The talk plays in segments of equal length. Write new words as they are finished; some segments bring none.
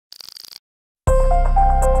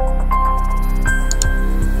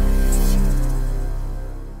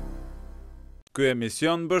Ky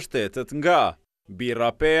emision mbështetet nga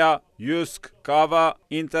Birrapea, Jysk, Kava,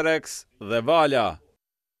 Interex dhe Vala.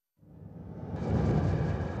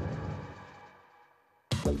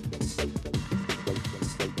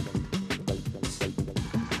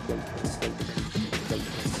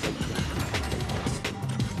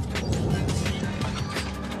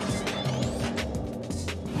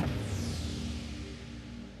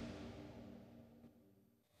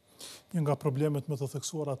 Një nga problemet më të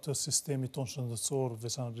theksuara të sistemit tonë shëndetësor,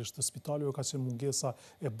 veçanërisht të spitaleve, ka qenë mungesa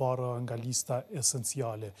e barrave nga lista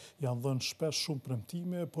esenciale. Janë dhënë shpesh shumë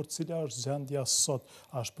premtime, por cila është gjendja sot?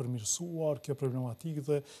 A është përmirësuar kjo problematikë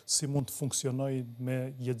dhe si mund të funksionojë me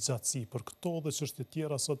jetëgjatësi? Për këto dhe çështje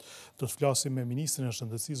tjera sot do të flasim me ministrin e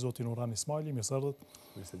shëndetësisë, zotin Urrani Ismaili. Mirëserdhët.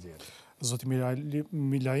 Zoti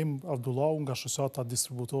Milaim Abdullahu nga Shoqata e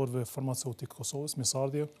Distributorëve Farmaceutik Kosovës.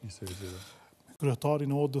 Mirëserdhje. Kryetarin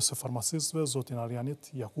e Odës së Farmacistëve, zotin Arjanit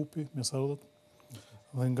Jakupi, mirëserdhët.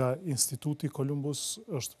 Dhe nga Instituti Columbus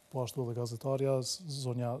është po ashtu edhe gazetarja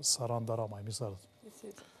zonja Saranda Ramaj,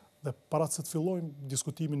 mirëserdhët. Dhe para se të fillojmë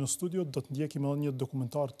diskutimin në studio, do të ndjekim edhe një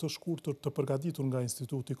dokumentar të shkurtër të përgatitur nga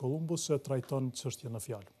Instituti Columbus që trajton çështjen në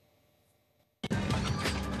fjalë.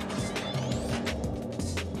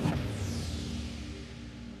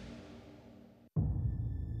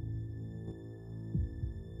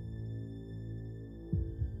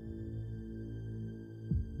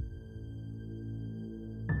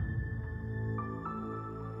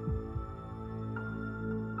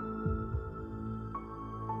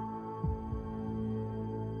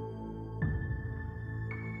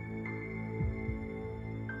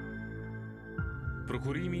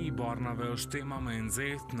 Prokurimi i barnave është tema më e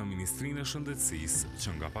nxehtë në Ministrinë e Shëndetësisë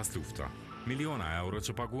që nga pas lufta. Miliona euro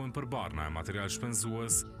që paguhen për barna e material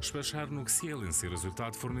shpenzues shpeshherë nuk sjellin si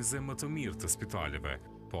rezultat furnizim më të mirë të spitaleve,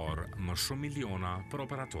 por më shumë miliona për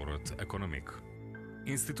operatorët ekonomik.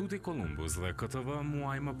 Instituti Columbus dhe KTV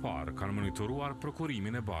muaj më parë kanë monitoruar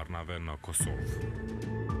prokurimin e barnave në Kosovë.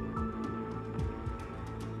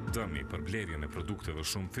 Dëmi për blerjen e produkteve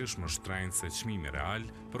shumë fish më shtrenjtë se çmimi real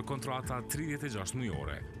për kontrata 36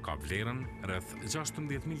 mujore ka vlerën rreth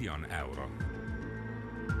 16 milion euro.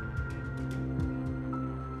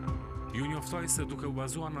 Ju njoftoj se duke u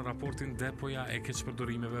bazuar në raportin Depoja e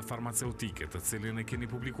keqpërdorimeve farmaceutike, të cilin e keni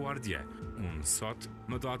publikuar dje, unë sot,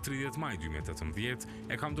 më datë 30 maj 2018,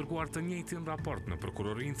 e kam dërguar të njëjtin raport në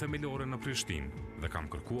prokurorinë themelore në Prishtinë dhe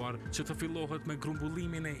kam kërkuar që të fillohet me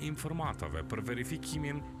grumbullimin e informatave për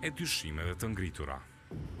verifikimin e dyshimeve të ngritura.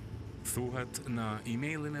 Thuhet në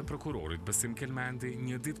emailin e prokurorit Besim Kelmendi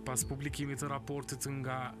një ditë pas publikimit të raportit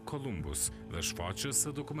nga Columbus dhe shfaqjes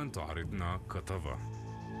së dokumentarit në KTV.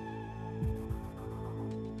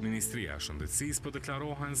 Ministria e Shëndetësisë po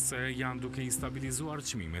deklarohen se janë duke i stabilizuar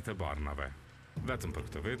çmimet e barnave. Vetëm për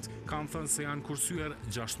këtë vit, kanë thënë se janë kursyer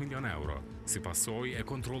 6 milion euro, si pasojë e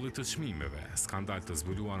kontrollit të çmimeve, skandal të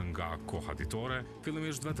zbuluar nga koha ditore,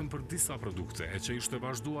 fillimisht vetëm për disa produkte e që ishte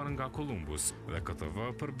vazhduar nga Columbus dhe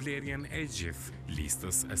KTV për blerjen e gjithë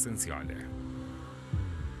listës esenciale.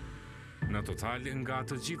 Në total, nga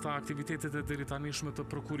të gjitha aktivitetet e deritanishme të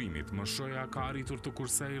prokurimit, MSH-ja ka arritur të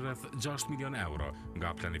kursej rreth 6 milion euro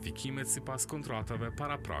nga planifikimet sipas kontratave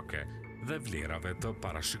paraprake dhe vlerave të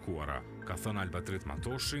parashikuara, ka thënë Albatrit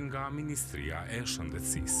Matoshi nga Ministria e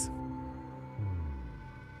Shëndetësisë.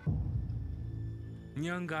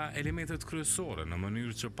 Një nga elementet kryesore në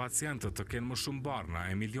mënyrë që pacientët të kenë më shumë barna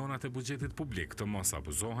e milionat e buxhetit publik të mos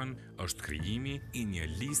abuzohen është krijimi i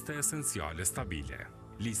një liste esenciale stabile.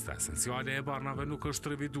 Lista esenciale e barnave nuk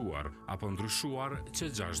është reviduar apo ndryshuar që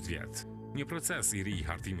 6 vjet. Një proces i ri i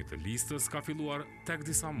hartimit të listës ka filluar tek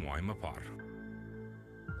disa muaj më parë.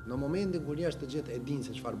 Në momentin kur njerëzit të gjithë e dinë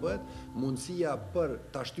se çfarë bëhet, mundësia për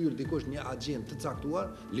ta shtyrë dikush një agjent të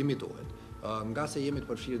caktuar limitohet. Nga se jemi të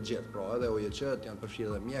përfshirë gjithë, pra edhe OJC-t, janë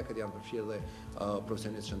përfshirë dhe mjekët, janë përfshirë dhe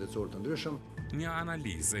profesionistë shëndetësorë të ndryshëm. Një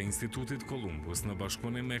analizë e Institutit Columbus në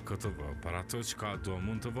bashkëpunim me KTV për ato që ka do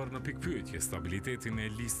mund të vërë në pikpyetje stabilitetin e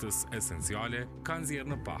listës esenciale, ka nxjerrë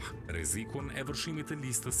në pah rrezikun e vërshimit të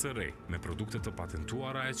listës së re me produkte të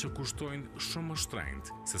patentuara e që kushtojnë shumë më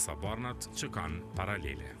shtrenjtë se sa barnat që kanë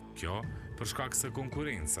paralele. Kjo për shkak se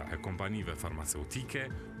konkurenca e kompanive farmaceutike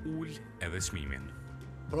ul edhe çmimin.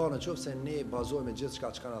 Pra në qoftë se ne bazohemi gjithçka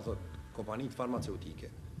që na thot kompanitë farmaceutike,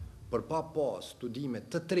 për pa pas studime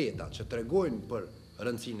të treta që tregojnë për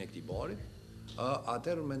rëndësinë e këtij bari,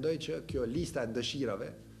 atëherë mendoj që kjo lista e dëshirave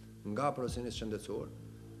nga profesionistë shëndetësorë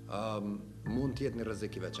mund të jetë një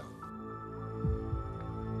rrezik i veçantë.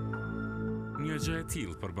 Një gjë e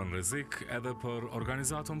tillë përbën rrezik edhe për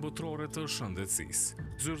Organizatën Botërore të Shëndetësisë.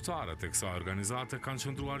 Zyrtarët e kësaj organizate kanë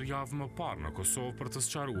qëndruar javë më parë në Kosovë për të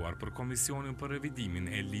sqaruar për Komisionin për revidimin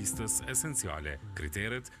e listës esenciale,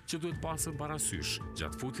 kriteret që duhet pasur parasysh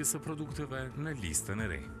gjatë futjes së produkteve në listën e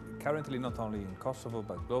re. Currently, not only in Kosovo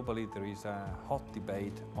but globally, there is a hot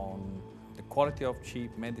debate on the quality of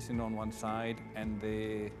cheap medicine on one side and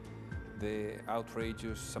the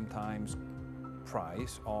outrageous sometimes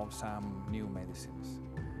price of some new medicines.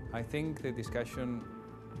 I think the discussion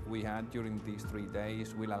we had during these 3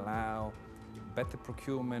 days will allow better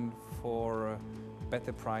procurement for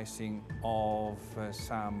better pricing of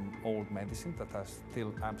some old medicine that are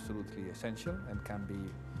still absolutely essential and can be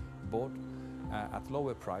bought at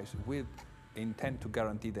lower price with intent to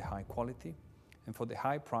guarantee the high quality. And for the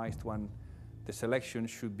high-priced one, the selection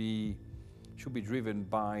should be driven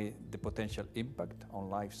by the potential impact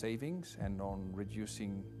on life savings and on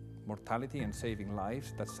reducing mortality and saving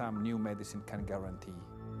lives that some new medicine can guarantee.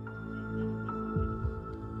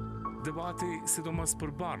 Debati, sidomos për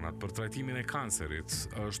barnat për trajtimin e kancerit,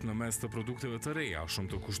 është në mes të produkteve të reja, shumë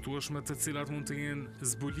të kushtueshme, të cilat mund të jenë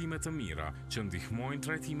zbulime të mira që ndihmojnë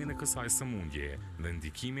trajtimin e kësaj sëmundjeje dhe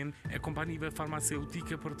ndikimin e kompanive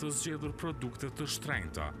farmaceutike për të zgjedhur produkte të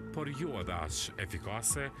shtrenjta, por jo edhe aq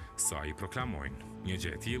efikase sa i proklamojnë. Një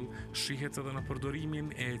gjë e tillë shihet edhe në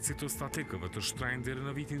përdorimin e citostatikëve të shtrenjtë deri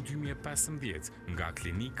në vitin 2015 nga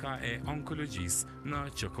klinika e onkologjisë në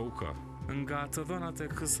QKUK. Nga të dhënat e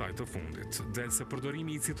kësaj të fundit, del se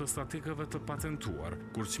përdorimi i citostatikëve të patentuar,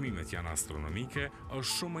 kur çmimet janë astronomike,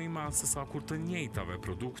 është shumë më i madh se sa kur të njëjtave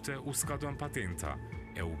produkte u skadon patenta,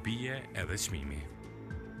 e u bie edhe çmimi.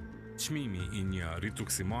 Çmimi i një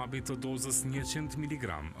rituximabi të dozës 100 mg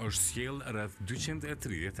është sjell rreth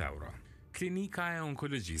 230 euro. Klinika e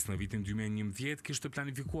onkologjisë në vitin 2011 kishte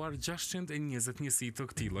planifikuar 620 njësi të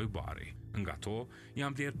këtij lloji bari. Nga to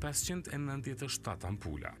janë bler 597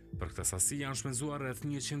 ampula. Për këtë sasi janë shpenzuar rreth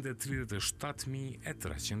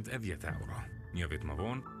 137.310 euro. Një vit më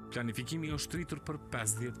vonë, planifikimi është rritur për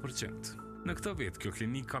 50%. Në këtë vit, kjo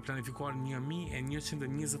klinik ka planifikuar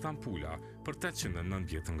 1.120 ampula, për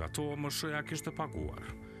 890 nga to MSH-ja kishte paguar.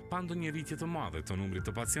 Pa ndonjë rritje të madhe të numrit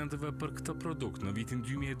të pacientëve për këtë produkt në vitin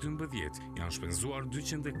 2012, janë shpenzuar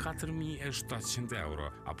 204.700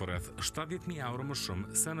 euro, apo rreth 70.000 euro më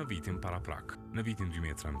shumë se në vitin paraprak. Në vitin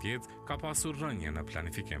 2013 ka pasur rënje në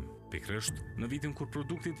planifikim, pikërisht në vitin kur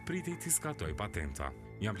produktit pritej të skatoj patenta.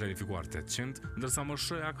 Janë planifikuar 800, ndërsa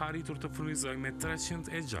MSH-ja ka arritur të furnizojë me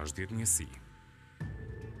 360 njësi.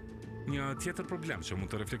 Një tjetër problem që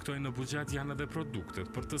mund të reflektojë në buxhet janë edhe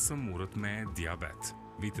produktet për të sëmurët me diabet.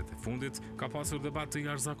 Vitet e fundit ka pasur debat të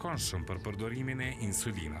jashtëzakonshëm për përdorimin e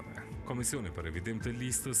insulinave. Komisioni për revidim të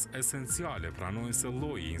listës esenciale pranoi se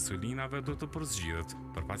lloji i insulinave do të përzgjidhet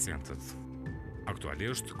për pacientët.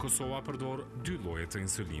 Aktualisht, Kosova përdor 2 lloje të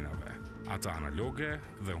insulinave, ato analoge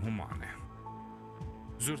dhe humane.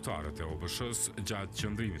 Zyrtarët e OBSH-s gjatë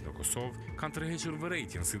qëndrimit në Kosovë kanë tërhequr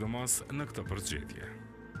vërejtjen sidomos në këtë përzgjedhje.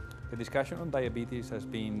 The discussion on diabetes has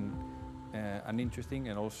been an interesting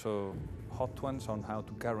and also hot ones on how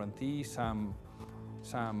to guarantee some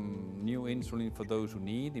new insulin for those who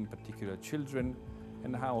need, in particular children,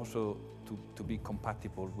 and how also to be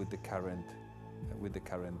compatible with the current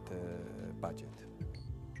budget.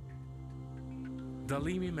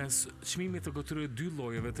 Dallimi mes çmimit të këtyre 2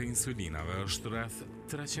 llojeve të insulinave është rreth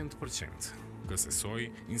 300%. Kësaj,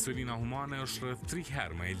 insulina humane është rreth 3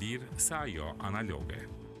 herë më e lirë se ajo analoge.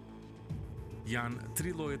 Janë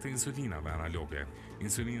 3 lloje të insulinave analoge: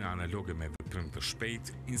 insulina analoge me veprim të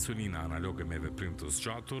shpejtë, insulina analoge me veprim të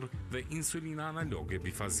zgjatur dhe insulina analoge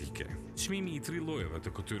bifazike. Çmimi i 3 llojeve të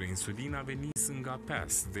këtyre insulinave nis nga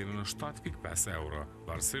 5 deri në 7.5 euro,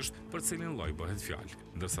 varësisht për cilin lloj bëhet fjalë,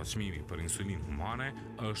 ndërsa çmimi për insulinë humane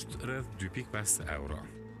është rreth 2.5 euro.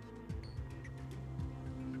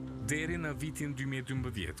 Deri në vitin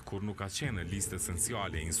 2012, kur nuk ka qenë në listë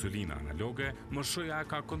esenciale insulina analoge, MSH-ja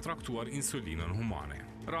ka kontraktuar insulinën humane.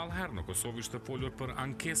 Rallëherë në Kosovë ishte folur për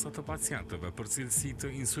ankesa të pacientëve për cilësi të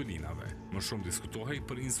insulinave. Më shumë diskutohej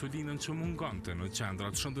për insulinën që mungonte në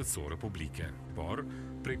qendrat shëndetësore publike. Por,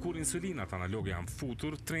 prej kur insulinat analoge janë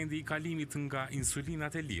futur, trendi i kalimit nga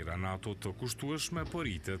insulinat e lira në ato të kushtueshme po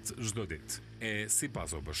rritet çdo ditë. E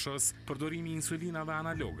sipas OBSH-s, përdorimi i insulinave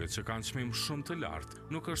analoge që kanë çmim shumë të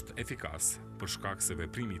lartë nuk është efikas, për shkak se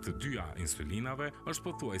veprimi të dyja insulinave është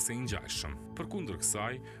pothuajse i ngjashëm. Përkundër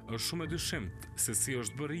kësaj, është shumë e dyshimt se si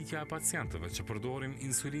është bërë rritja e pacientëve që përdorin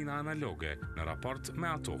insulina analoge në raport me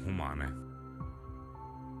ato humane.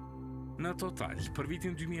 Në total, për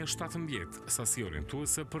vitin 2017, sasi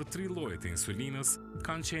orientuese për 3 llojet e insulinës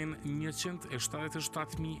kanë qenë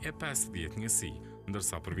 177.050 njësi,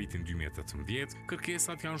 ndërsa për vitin 2018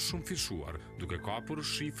 kërkesat janë shumë fishuar, duke kapur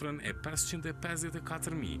shifrën e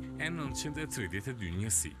 554.932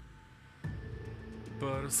 njësi.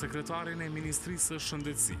 Për sekretarin e Ministrisë së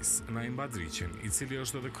Shëndetësisë, Naim Badriqin, i cili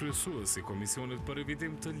është edhe kryesues i Komisionit për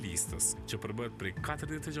revidim të listës, që përbëhet prej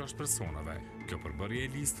 46 personave, kjo përbërje e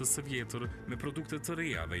listës së vjetër me produkte të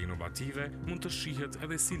reja dhe inovative mund të shihet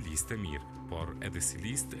edhe si listë e mirë, por edhe si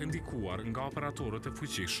listë e ndikuar nga operatorët e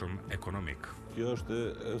fuqishëm ekonomik. Kjo është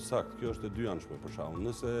kjo është e dyanshme për shembull.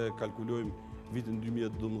 Nëse kalkulojmë vitin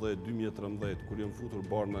 2012-2013, kur janë futur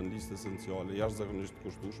barna në listë esenciale jashtëzakonisht të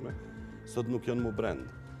kushtueshme, sot nuk janë më brend.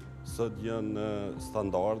 Sot janë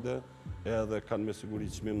standarde edhe kanë me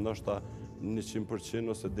siguri çmim ndoshta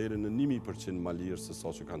 100% ose deri në 1000% më lirë se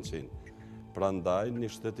sa që kanë qenë. Prandaj një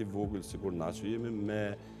shtet i vogël sikur na që jemi me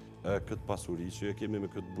këtë pasuri që e kemi, me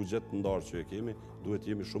këtë buxhet të ndarë që e kemi, duhet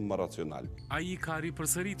jemi shumë më racional. Ai ka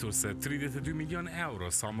ripërsëritur se 32 milion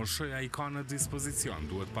euro sa MSH-ja i ka në dispozicion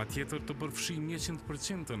duhet patjetër të përfshijë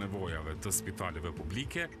 100% të nevojave të spitaleve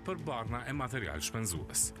publike për barna e material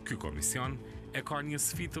shpenzues. Ky komision e ka një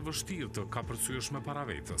sfidë të vështirë të kapërcyeshme para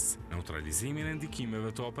vetës, neutralizimin e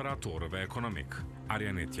ndikimeve të operatorëve ekonomik.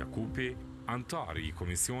 Arjanet Jakupi, antari i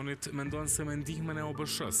komisionit, mendon se me ndihmën e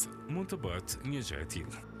OBSH-s mund të bëhet një gjë e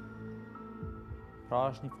tillë. Pra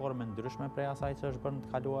është një formë ndryshme prej asaj që është bërë në të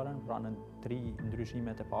kaluarën, pra në 3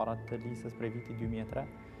 ndryshimet e para të listës prej vitit 2003,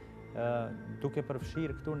 duke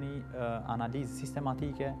përfshirë këtu një analizë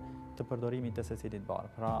sistematike të përdorimit të secilit barë.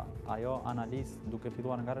 Pra ajo analizë duke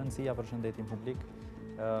filluar nga rëndësia për shëndetin publik,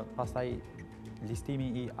 pastaj listimi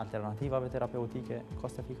i alternativave terapeutike,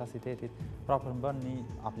 kost efikasitetit, pra përmbën një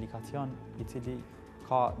aplikacion i cili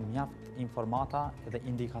ka mjaft informata dhe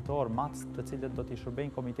indikator max të cilët do t'i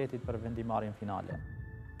shërbejnë komitetit për vendimarrjen finale.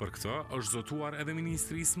 Për këtë është zotuar edhe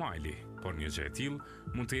Ministri Ismaili, por një gjë e tillë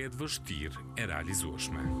mund të jetë vështirë e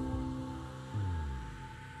realizueshme.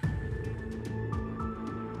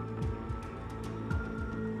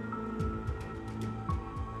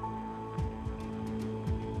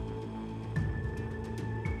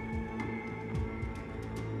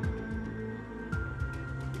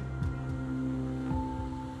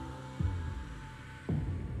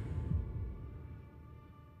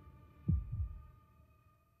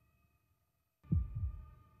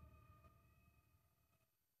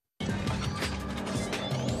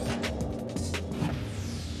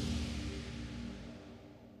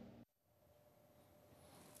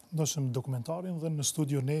 Ndoshëm dokumentarin dhe në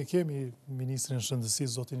studio ne kemi Ministrin e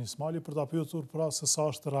Shëndetësisë zotin Ismaili për ta pyetur pra se sa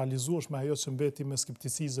është realizueshme ajo që mbeti me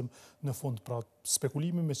skepticizëm në fund, pra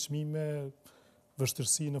spekulime me çmime,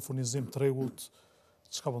 vështirësi në furnizim tregut,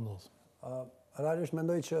 çka po ndodh? Realisht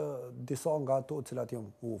mendoj që disa nga ato të cilat janë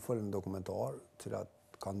u folën në dokumentar, të cilat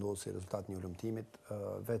kanë ndodhur si rezultat një ulëmtimit,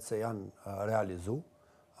 vetë se janë realizu.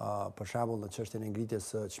 Për shembull në çështjen e ngritjes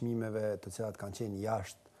së çmimeve të cilat kanë qenë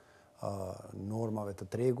jashtë normave të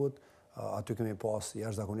tregut, aty kemi pas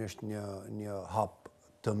jashtëzakonisht një hap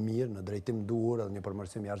të mirë në drejtim duhur edhe një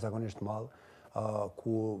përmirësim jashtëzakonisht madh,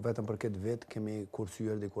 ku vetëm për këtë vit kemi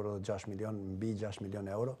kursyer dikur 6 milion, mbi 6 milion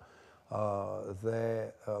euro, dhe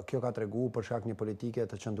kjo ka treguar për shkak një politike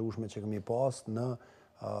të qëndrueshme që kemi pas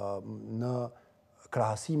në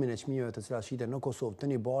krahasimin e çmimeve të cilat shiten në Kosovë të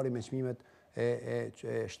një bari me çmimet e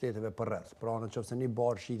shteteve përreth. Pra nëse një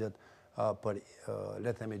bar shitet për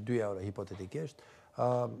le të themi 2 euro hipotetikisht,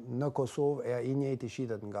 në Kosovë i njëjti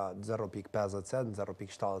shitet nga 0.50 cent,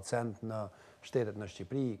 0.70 cent në shtetet në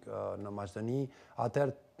Shqipëri, në Maqedoni,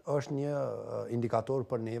 atëherë është një indikator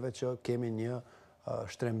për neve që kemi një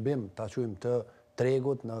shtrembim, ta quajmë të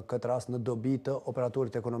tregut në këtë rast në dobi të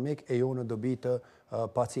operatorit ekonomik e jo në dobi të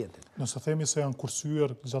pacientit. Nëse themi se janë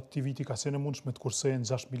kursyer gjatë këtij viti ka qenë e mundshme të kursehen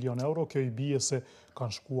 6 milion euro, kjo i bie se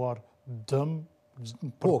kanë shkuar dëm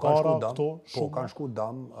për para këto shumë. Po, kanë shku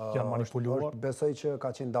dam. Janë manipuluar. Besoj që ka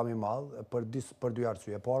qenë dam i madh për dy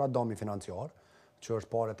arsye. Para dami financiar, që është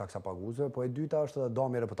parë taksapaguzëve, po e dyta është edhe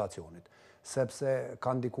dami i reputacionit, sepse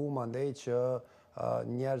kanë ndikuar mandej që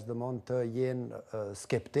njerëz domon të jenë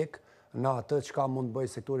skeptik në atë çka mund të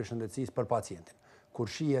bëjë sektori i shëndetësisë për pacientin. Kur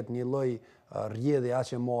shihet një lloj rrjedhje aq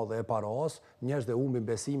e madhe e paras, njerëzit humbin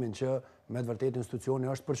besimin që me të vërtetë institucioni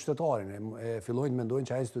është për qytetarin, e fillojnë të mendojnë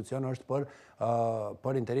që ai institucion është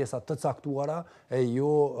për interesa të caktuara e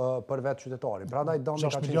jo për vetë qytetarin. Prandaj dami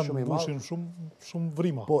ka qenë shumë i madh. 6 milion shumë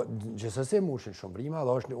vrima. Po, gjithsesi mushin shumë vrima,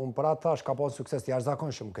 dhe është unë për atë thash ka pasur sukses të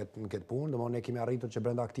jashtëzakonshëm në këtë punë, domthonë ne kemi arritur që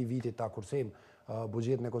brenda këtij viti ta kursejmë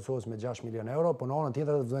buxhetin e Kosovës me 6 milion euro, po në anën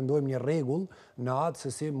tjetër të vendojmë një rregull në atë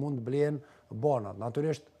se si mund të blehen bonat.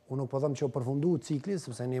 Natyrisht, unë nuk po them që u përfundu cikli,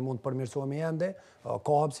 sepse ne mund të përmirësohemi ende,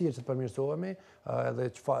 ka hapësirë që të përmirësohemi, edhe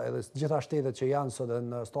gjitha shtetet që janë sot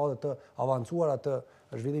në stade të avancuara të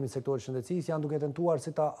zhvillimit sektorit shëndetësisë janë duke tentuar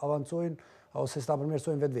si ta avancojnë ose si ta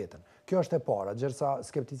përmirësojnë vetveten. Kjo është e para, gjërsa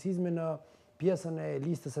skepticizmi në pjesën e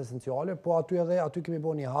listës esenciale, po aty kemi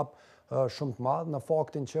bërë një hap shumë të madh në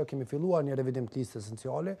faktin që kemi filluar një revidim të listës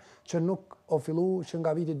esenciale, që nuk o fillu që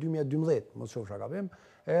nga viti 2012, mos shoh gabim,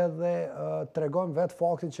 edhe tregon vetë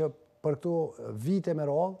faktin që për këto vite me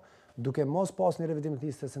radhë, duke mos pas një revidim të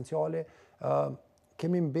listës esenciale,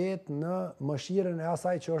 kemi mbet në mëshirën e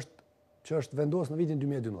asaj që është vendosur në vitin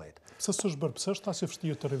 2012. Pse s'është bërë? Pse është aq e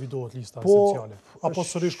vështirë të revidohet lista esenciale? Apo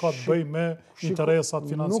sërish ka të bëjë me interesat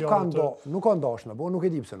financiare? Nuk ka ndashme, nuk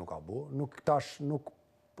e di pse nuk ka bu. Nuk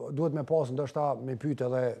duhet me pas ndoshta me pyet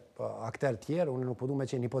edhe akter tjerë, unë nuk po du me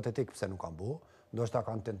qenë hipotetik pse nuk kanë bu. Ndoshta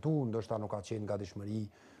kanë tentu, ndoshta nuk ka qenë gatishmëri.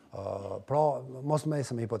 Pra, mos më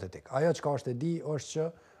esëm hipotetik. Ajo që ka është e di është që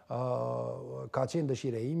ka qenë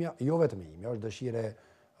dëshire imja, jo vetëm imja, është dëshire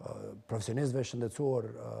profesionistëve shëndetësor,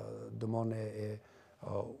 dëmon e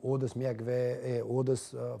odës mjekëve, e odës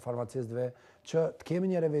farmacistëve, që të kemi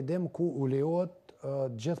një revidim ku u lejohet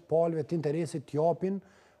gjithë palëve të interesit të japin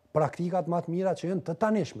praktikat më të mira që janë të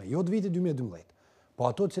tanishme, jo të vitit 2012, po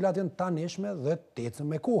ato të cilat janë të tanishme dhe të ecën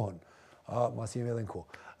me kohën, mas jemi edhe në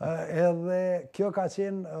kohë. Edhe kjo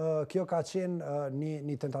ka qenë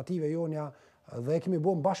një tentative jonja dhe kemi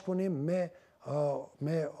bërë bashkëpunim me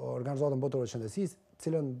organizatën botërore të shëndetësisë,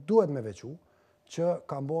 cilën duhet me veçu, që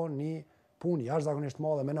kanë bërë një punë jashtëzakonisht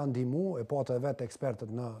madhe me na ndihmu, e patë edhe vetë ekspertët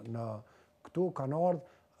në këtu kanë ardhur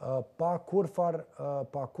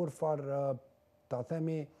pa kurfar ta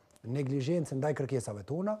themi neglizhencë ndaj kërkesave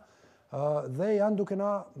tona, dhe janë duke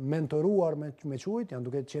na mentoruar me qujt, janë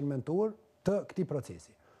duke qenë mentor të këtij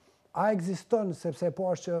procesi. A ekziston sepse po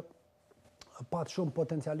është që pat shumë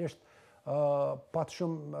potencialisht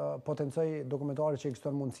potencoj dokumentare që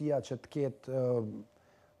ekziston mundësia që të ketë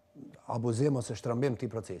abuzim ose shtrëmbim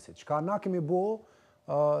këtij procesi. Çka na kemi bëu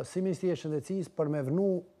si Ministria e Shëndetësisë për me vënu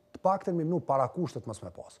të paktën me vënu para kushtet mos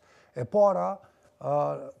me pas. E para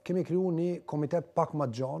kemi kriju një komitet pak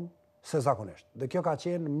më të gjanë se zakonisht. Dhe kjo ka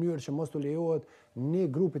qenë në mënyrë që mos të lejohet një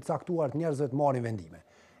grupi të caktuar të njerëzve të marrin vendime.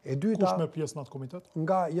 E dyta, kush merr pjesë në atë komitet?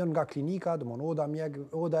 Nga klinika, domthonë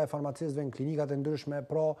oda e farmacistëve në klinikat e ndryshme,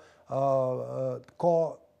 pra ka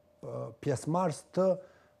pjesëmarrës të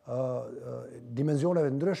dimenzioneve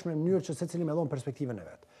të ndryshme në mënyrë që secili me dhon perspektivën e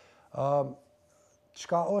vet.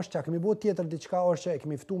 Çka është që kemi bërë tjetër diçka është që e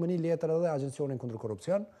kemi ftuar me një letër edhe Agjencionin kundër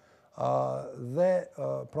korrupsion, dhe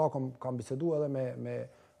pra kam biseduar edhe me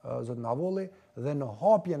zotin Avolli, dhe në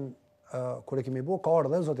hapjen kur e kemi bërë ka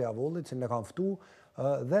ardhur edhe zoti Avolli, që ne kanë ftuar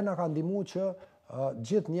dhe na kanë ndihmuar që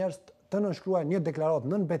gjithë njerëz të nënshkruajnë një deklaratë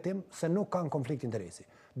nën betim se nuk kanë konflikt interesi.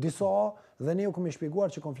 Disa dhe ne u kemi shpjeguar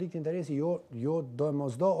që konflikti interesi jo do e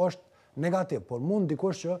mos do është negativ, por mund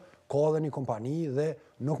dikush që ka edhe një kompani dhe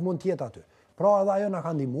nuk mund të jetë aty. Pra edhe ajo na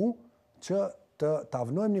ka ndihmuar që ta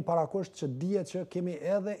vënojmë një parakusht që dihet që kemi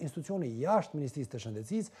edhe institucione jashtë Ministrisë të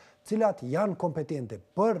Shëndetësisë, cilat janë kompetente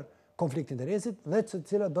për konflikt interesit dhe të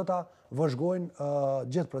cilat do ta vëzhgojnë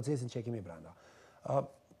gjithë procesin që kemi brenda.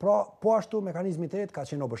 Pra, po ashtu mekanizmi i tretë ka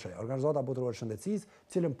qenë OBSH, Organizata Botërore e Shëndetësisë,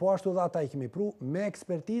 cilën po ashtu dhe ata i kemi pru me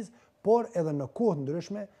ekspertizë, por edhe në kohë të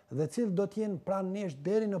ndryshme dhe cilë do t'jenë pranë nesh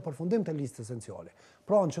deri në përfundim të listës esenciale.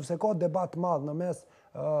 Pra, nëse ka debat madh në mes,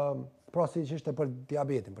 pra si që ishte për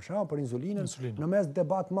diabetin, për shembull, për insulinën, në mes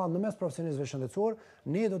debat madh në mes profesionistëve shëndetësor,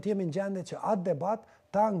 ne do t'jemi në gjendje që atë debat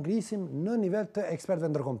ta ngrisim në nivel të ekspertëve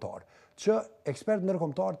ndërkombëtar, që ekspertë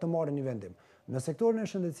ndërkombëtar të marrin një vendim. Në sektorin e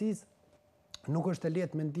shëndetësisë nuk është e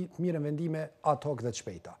lehtë të mirën vendime ad hoc dhe të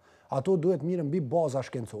shpejta. Ato duhet mirën mbi baza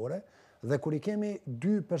shkencore dhe kur i kemi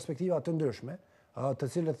dy perspektiva të ndryshme, të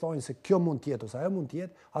cilët thonë se kjo mund të jetë ose ajo mund të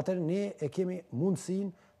jetë, atëherë ne e kemi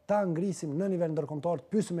mundësinë ta ngrisim në nivel ndërkombëtar,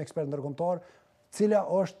 të pyesim ekspert ndërkombëtar, cila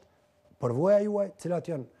është përvoja juaj,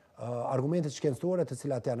 cilat janë argumentet shkencore të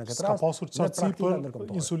cilat janë në këtë rast. Ka pasur qartësi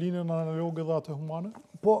për insulinën analoge dhe atë humane?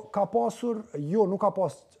 Po ka pasur, jo, nuk ka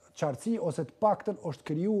pasur qartësi ose të paktën është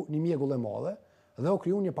kriju një mjegull e madhe dhe u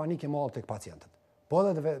kriju një panik e madhe tek pacientët. Po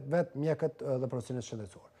edhe vetë mjekët dhe profesionistë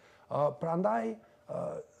shëndetësor. Prandaj,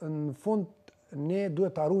 në fund, ne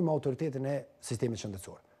duhet të arrujmë autoritetin e sistemit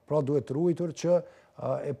shëndetësor. Pra duhet të ruajtur që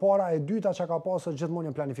e para e dyta që ka pasur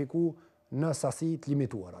gjithmonë janë planifiku në sasi të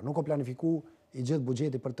limituara. Nuk o planifiku i gjithë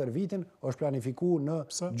buxheti për tërë vitin, është planifiku në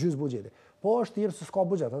gjysmë buxheti. Po është thirrë se s'ka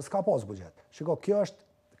buxhet, edhe s'ka pas buxhet. Shiko,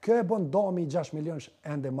 kjo e bën dami 6 milionësh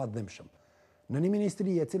ende më dhimbshëm. Në një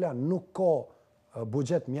ministri e cila nuk ka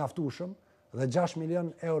buxhet mjaftueshëm dhe 6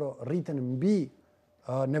 milion euro rriten mbi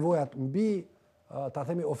nevojat, mbi ta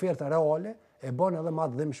themi ofertën reale, e bën edhe më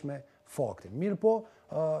të dhimbshme faktin. Mirë po,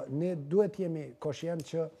 ne duhet jemi koshient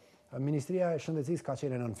që Ministria e Shëndetësisë ka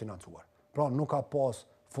qenë nënfinancuar. Pra nuk ka pas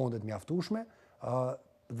fondet mjaftueshme,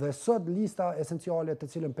 dhe sot lista esenciale të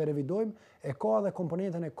cilën po revidojmë e ka edhe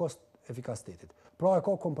komponentën e kost efikasitetit. Pra e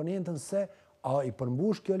ka komponentën se a i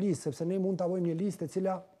përmbush kjo listë, sepse ne mund të avojmë një listë e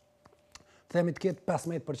cila themi të ketë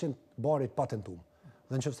 15% barit patentum.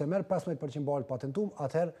 Dhe nëse merr 15% barit patentum,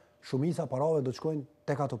 atëherë shumica parave do të shkojnë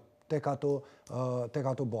tek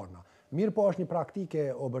ato barna. Mirë po është një praktike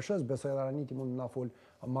OBSH-s, besoj edhe Raniti mund na fol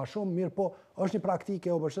më shumë, mirë po është një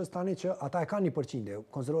praktike OBSH-s tani që ata e kanë 1%,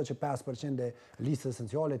 konsiderohet që 5% e listës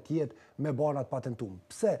esenciale të jetë me barnat patentum.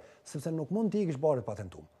 Pse? Sepse nuk mund të ikësh barit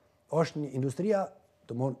patentum. Është një industria,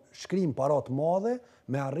 shkrim para të madhe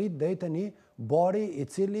me arrit deri te një bari i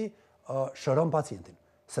cili shëron pacientin,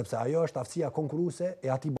 sepse ajo është aftësia konkurruese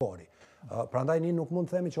e atij bari. Prandaj ne nuk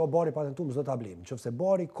mund të themi që bari patentum s'do ta blejmë, nëse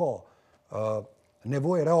bari ka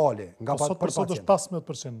nevojë reale nga për pacientin. Është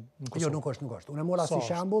 15% në Kosovë. Jo, nuk është. Unë e mora si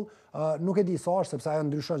shembull, nuk e di sa është sepse ajo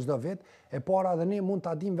ndryshon çdo vit. E para dhe ne mund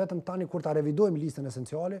ta dimë vetëm tani kur ta revidojmë listën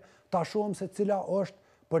esenciale, ta shohim se cila është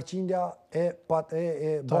përqindja e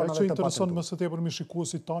barnave të patentuar. Që intereson më së tepër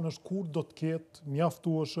shikuesit tanë është kur do të ketë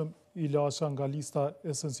mjaftueshëm ilaçe nga lista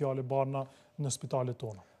esenciale barna në spitalet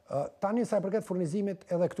tona. Tani sa i përket furnizimit,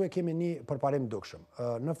 edhe këtu e kemi një përparim dukshëm.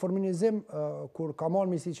 Në furnizim, kur ka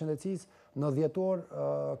marrë Ministria e Shëndetësisë, në dhjetor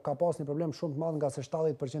ka pas një problem shumë të madh nga se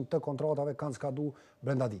 70% të kontratave kanë skadu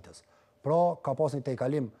brenda ditës. Pra, ka pas një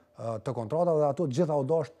tejkalim të kontratave dhe ato gjitha u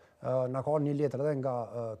dosht na ka një letër edhe nga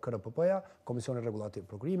KRPP-ja, Komisioni Rregullativ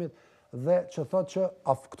Prokurimit, dhe që thotë që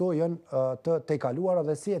këto janë të tejkaluara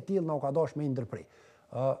dhe si e tillë na u ka dosht me i ndërprej.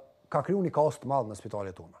 Ka kriju një kaos të madh në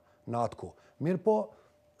spitalet tona në atë kohë. Mirë po,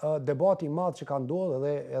 debati i madh që ka ndodhur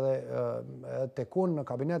edhe tekun në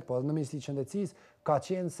kabinet, po edhe në Ministrinë e Shëndetësisë, ka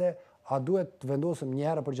qenë se a duhet të vendosim një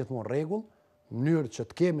herë për gjithmonë rregull, në mënyrë që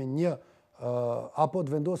të kemi një apo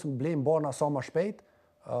të vendosim blejmë barna sa më shpejt,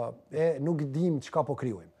 e nuk dim çka po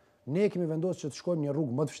krijojmë. Ne kemi vendosur që të shkojmë një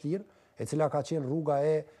rrugë më të vështirë, e cila ka qenë rruga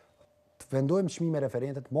e të vendojmë çmime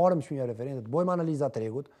referentet, marrim çmime referentet, bëjmë analiza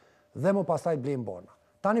tregut dhe më pastaj blejmë barna.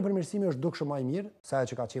 Tani përmirësimi është dukshëm më i mirë se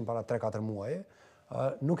ajo që ka qenë para 3-4 muaje.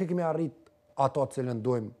 Nuk e kemi arrit ato të cilën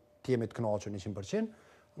dojmë të jemi të kënaqur 100%,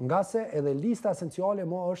 nga se edhe lista esenciale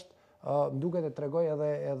më është, më duket e tregoj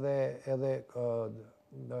edhe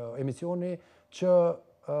emisioni që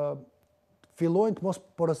fillojnë të mos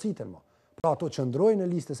porositen më. Pra ato që ndrojnë në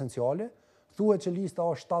listë esenciale, thuhet që lista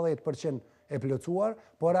është 70% e plotësuar,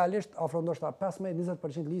 por realisht afro ndoshta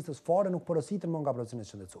 15-20% listës fare nuk porositen më nga procesi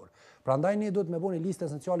shëndetësor. Prandaj ne duhet me bëni listë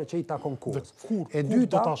esenciale që i takon kohës. Kur do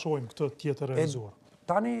ta shohim këtë tjetër realizuar?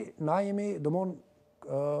 Tani na jemi,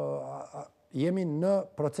 jemi në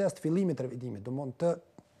proces të fillimit të revidimit,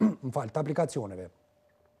 të aplikacioneve.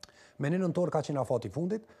 Me në nëntor ka qenë afati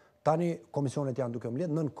fundit, tani komisionet janë duke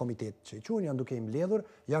mbledhur, nën komitet që i quhen, janë duke i mbledhur,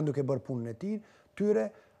 janë duke bërë punën e tyre,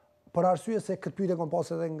 për arsye se këtë pyetje kam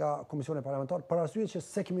pasur edhe nga komisioni parlamentar, për arsye që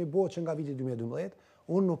se kemi bërë që nga viti 2012,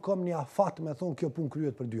 unë nuk kam një afat me thonë kjo punë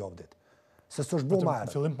kryhet për 2 javë ditë. Se s'është bërë më herët.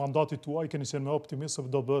 Në fillim mandatit tuaj keni qenë me optimist se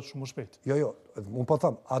do bëhet shumë më shpejt. Jo, unë po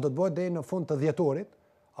them, a do të bëhet deri në fund të dhjetorit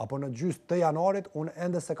apo në gjysmë të janarit, unë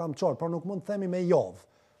ende se kam qartë, por nuk mund të themi me javë.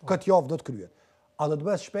 Këtë javë do të kryhet. A do të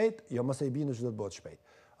bëhet shpejt? Jo, mos e i bindu që do të bëhet shpejt.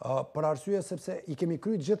 Për arsye sepse i kemi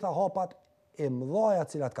kryer gjitha hapat e mëdha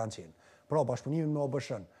cilat kanë qenë. Pra, bashkëpunimin me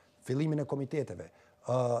OBSH-n, fillimin e komiteteve,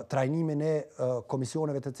 trajnimin e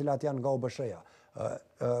komisioneve të cilat janë nga OBSH-ja.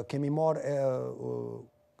 Kemi marrë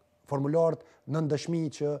formularët në dëshmi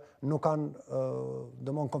që nuk kanë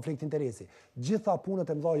konflikt interesi. Gjitha punët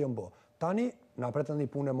e mëdha janë bë. Tani na pret një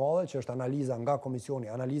punë e madhe që është analiza nga komisioni,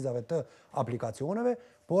 analizave të aplikacioneve,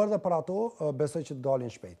 por edhe për ato besoj që të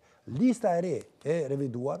dalin shpejt. Lista e re e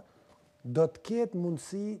reviduar do të ketë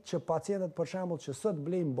mundësi që pacientët për shembull që sot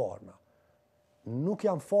blejmë barna nuk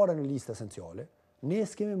janë fare në listë esenciale, ne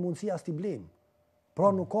s'kemi mundësi as t'i blejmë.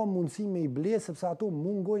 Pra nuk ka mundësi me i ble sepse ato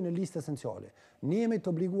mungojnë në listë esenciale. Ne jemi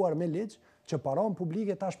të obliguar me ligj që paranë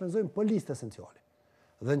publike ta shpenzojmë për listë esenciale.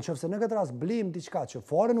 Dhe nëse në këtë rast blejmë diçka që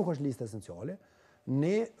fare nuk është listë esenciale,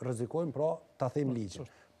 ne rrezikojmë pra ta them ligjin.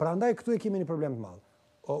 Prandaj këtu e kemi një problem të madh.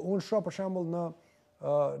 Unë shoh për shembull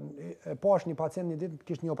e pash një pacient një ditë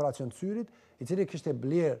kishte një operacion të syrit, i cili kishte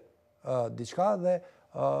bler diçka dhe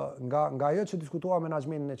nga ajo që diskutua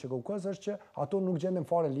menaxhmentin e ÇKUK-s është që ato nuk gjenden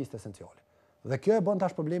fare në listë esenciale. Dhe kjo e bën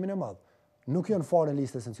tash problemin e madh. Nuk janë fare në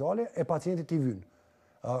listë esenciale e pacientit i vyn.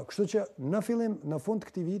 Kështu që në fillim, në fund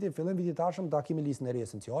këtij viti, fillim vitit tashëm, da kemi listën e re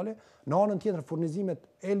esenciale. Në anën tjetër, furnizimet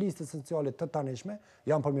e listës esenciale të tanishme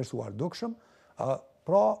janë përmirësuar dukshëm.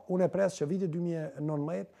 Pra, unë e pres që viti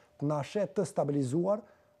 2019 të na shet të stabilizuar,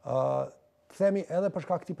 themi edhe për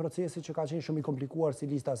shkak këtij procesi që ka qenë shumë i komplikuar si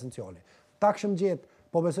lista esenciale. Takshëm gjetë,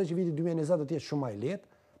 po besoj që viti 2020 do të jetë shumë më i lehtë,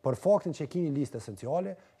 për faktin që keni listë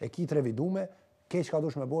esenciale, e ki të revidume, ke që ka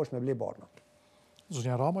dush me bosh me ble barna.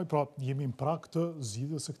 Zonja Ramaj, pra jemi në prag të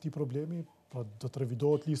zgjidhjes së këtij problemi, pra do të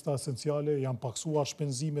revidohet lista esenciale, janë paksuar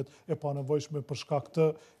shpenzimet e panevojshme për shkak të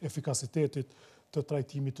efikasitetit të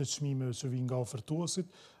trajtimit të çmimeve që vijnë nga ofertuesit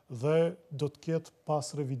dhe do të ketë pas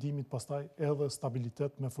revidimit pastaj edhe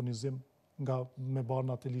stabilitet me furnizim me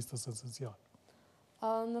barnat e listës esenciale.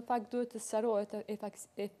 Në fakt duhet të sqarohet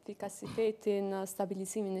efikasiteti në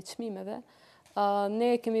stabilizimin e çmimeve. Ne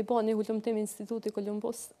kemi bërë një hulumtim Instituti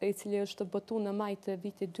Kolumbus, i cili është botu në maj të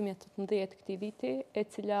vitit 2018 këtij viti, e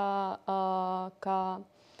cila ka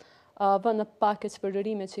vënë në pakeq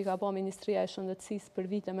përdorime që i ka bërë Ministria e Shëndetësisë për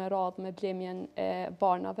vite me radhë me blemjen e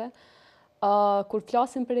barnave. Kur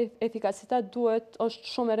flasim për efikasitet, është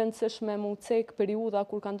shumë e rëndësishme mu cek periudha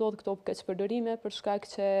kur ka ndodhur këto pakeq përdorime, për shkak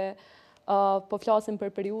që po flasim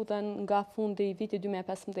për periudhën nga fundi i vitit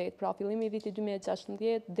 2015, pra fillimi i vitit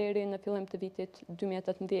 2016 deri në fillim të vitit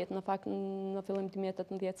 2018. Në fakt, në fillim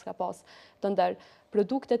 2018 s'ka pas të ndër.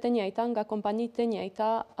 Produktet e njëjta nga kompanitë e njëjta,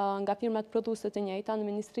 nga firmat prodhuese të njëjta në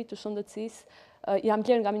Ministri të Shëndetësisë, janë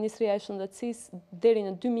blerë nga Ministria e Shëndetësisë deri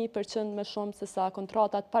në 2000% më shumë se sa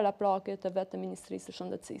kontratat paraprake të vetë të Ministrisë së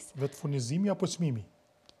Shëndetësisë. Vetë furnizimi apo çmimi?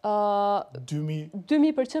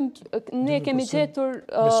 2000% ne kemi gjetur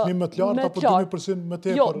me çmim më të lartë apo 2000% më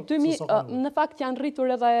tepër? Jo, në fakt janë rritur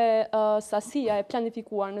edhe sasia e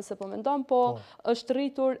planifikuar, nëse po mendon, po është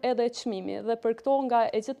rritur edhe çmimi dhe për këto nga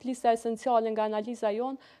e gjithë lista esenciale nga analiza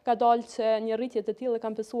jon ka dalë që një rritje të tillë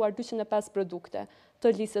kanë pësuar 205 produkte të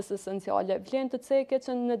listës esenciale. Vlen të ceket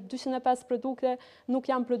që në 205 produkte nuk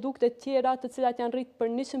janë produkte tjera të cilat janë rritë për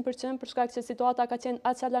 100% për shkak që situata ka qenë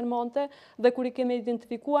aq alarmante dhe kur i kemi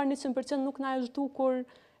identifikuar 100% nuk na është dukur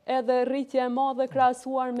edhe rritje e madhe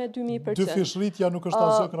krahasuar me 2000%. Dy fish rritja nuk është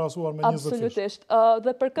asgjë krahasuar me 20 fish. Absolutisht.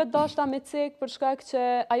 Dhe për këtë dashta me cek për shkak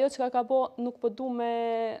që ajo që ka bo nuk po du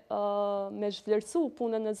me zhvlerësu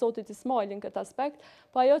punën e Zotit Ismailin këtë aspekt,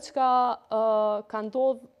 po ajo që ka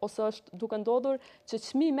ndodhur ose është duke ndodhur që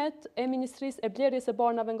çmimet e Ministrisë e blerjes e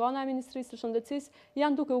barnave nga ana e Ministrisë së Shëndetësisë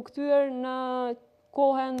janë duke u kthyer në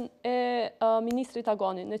kohën e Ministrit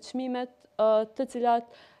Agani, në çmimet të cilat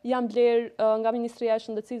janë blerë nga Ministria e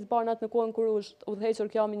Shëndetësisë barnat në kohën kur është udhëhequr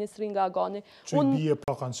kjo ministri nga Agani. Që i bie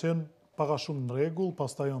pra kanë qenë paka shumë në rregull,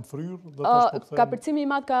 pastaj janë fryrë. Kapërcimi i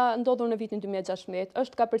madh ka ndodhur në vitin 2016.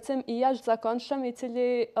 Është kapërcim i jashtëzakonshëm i cili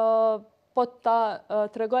po ta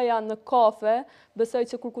tregoja në kafe, besoj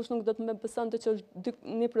që kur kush nuk do të më besonte që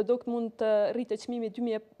një produkt mund të rritë çmimi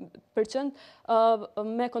 2000%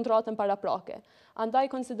 me kontratën paraprake. Andaj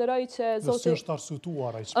konsideroj që zoti është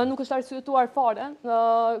arsyetuar ai çmim. Nuk është arsyetuar fare.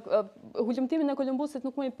 Hulumtimin e Kolumbusit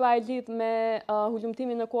nuk mund pa e lidh me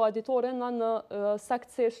hulumtimin në kohë aditore, në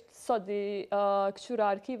saktësisht sot i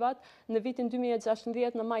kqyra arkivat në vitin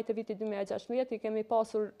 2016, në maj të vitit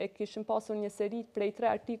 2016 kishim pasur një seri prej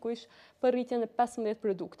 3 artikujsh për rritjen e 15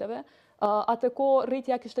 produkteve. Atë kohë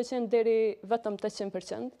rritja kishte qenë deri vetëm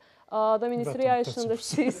 800%. Dhe Ministria e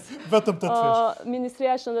Shëndetësisë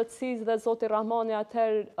Ministria e Shëndetësisë dhe Zoti Rahmani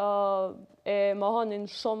atëherë e mohonin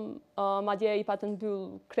shumë, madje i patën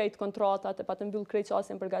mbyll krejt kontratat, e patën mbyll krejt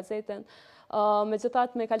qasjen për gazetën.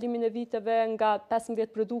 Megjithatë, me kalimin e viteve nga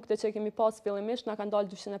 15 produkte që kemi pas fillimisht, na kanë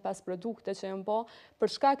dalë 205 produkte që janë bë, për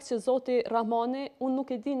shkak që Zoti Rahmani, unë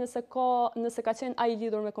nuk e di nëse ka qenë ai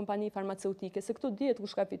lidhur me kompani farmaceutike, se këtu dihet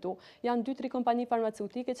kush ka fitu. Janë 2-3 kompani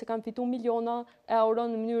farmaceutike që kanë fitu miliona euro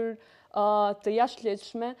në mënyrë të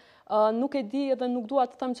jashtëligjshme. Nuk e di edhe nuk dua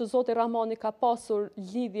të them që Zoti Rahmani ka pasur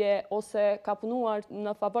lidhje ose ka punuar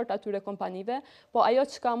në favor të atyre kompanive, po ajo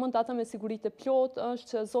që ka mund të them me siguri të plotë është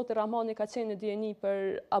që Zoti Rahmani ka qenë në dijeni për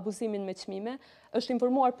abuzimin me çmime. Është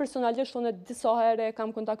informuar personalisht, unë disa herë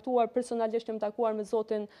kam kontaktuar personalisht, jam takuar me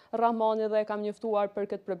Zotin Rahmani dhe kam njoftuar për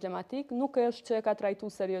këtë problematik. Nuk është që e ka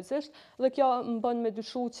trajtuar seriozisht dhe kjo më bën me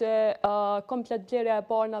dyshu që komplet blerja e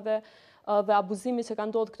barnave dhe abuzimi që ka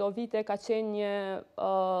ndodhur këto vite ka qenë një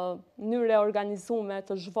mënyrë e organizuar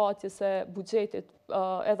të zhvatjes së buxhetit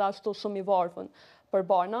edhe ashtu shumë i varfën për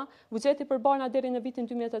barna. Buxheti për barna deri në vitin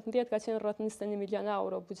 2018 ka qenë rreth 21 milion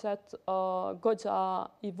euro, buxhet goxha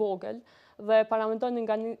i vogël dhe paramendoni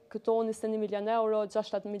nga këto 21 milion euro,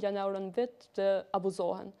 6-7 milion euro në vit të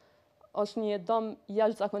abuzohen. është një dëm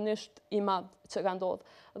jashtëzakonisht i madh që ka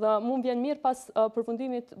ndodhur. Dhe mu më vjen mirë pas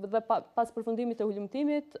përfundimit të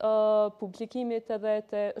hulumtimit, publikimit edhe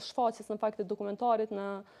të shfaqjes në fakt të dokumentarit në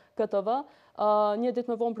KTV, një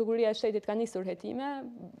ditë më vonë prokuroria e shtetit ka nisur hetime,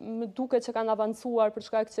 më duket që kanë avancuar për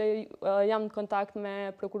shkak që jam në kontakt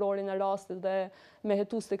me prokurorin e rastit dhe me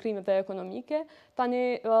hetues të krimeve ekonomike.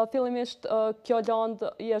 Tani fillimisht kjo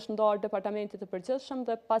landë i është ndarë departamentit të përgjithshëm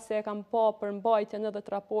dhe pasi e kanë pa për mbajtjen edhe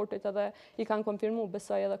të raportit edhe i kanë konfirmuar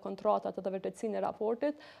besoj edhe kontratat edhe vërtetësinë e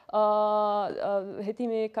raportit,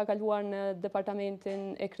 hetimi ka kaluar në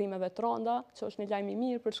departamentin e krimeve të rënda, që është një lajm i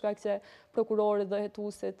mirë për shkak që prokurorit dhe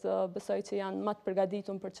hetuesit besoj që janë më të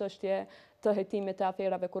përgatitur për çështje të hetimit të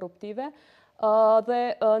aferave korruptive. Dhe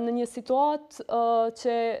në një situatë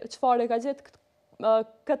që çfarë ka gjetë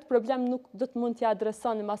këtë problem nuk do të mund t'ja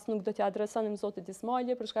adresonim, as nuk do t'ja adresonim zotit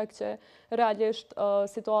Ismaili, për shkak që realisht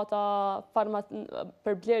situata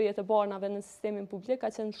për blerjet e barnave në sistemin publik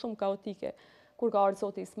ka qenë shumë kaotike kur ka ardhur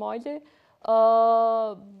zoti Ismaili.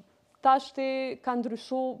 Tashti ka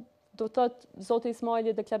ndryshu, do të thotë zoti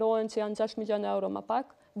Ismaili deklarohen që janë 6 milion euro më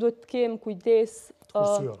pak, duhet të kem kujdes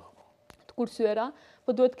të kursyera,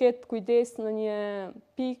 po duhet të ketë kujdes në një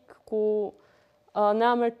pikë ku në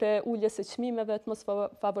emër të uljes së çmimeve të mos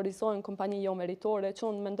favorizohen kompani jo meritore, që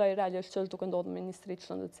unë mendoj realisht që është duke ndodhur në Ministrinë e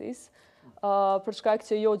Shëndetësisë, për shkak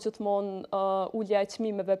që jo gjithmonë ulja e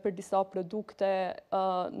çmimeve për disa produkte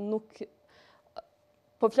nuk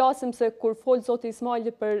po flasim se kur fol zoti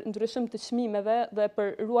Ismaili për ndryshim të çmimeve dhe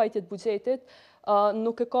për ruajtje të buxhetit,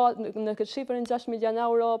 nuk e ka në këtë shifrën 6 milion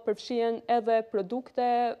euro përfshihen edhe produkte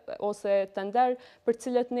ose tender për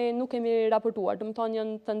cilët ne nuk kemi raportuar. Do të thonë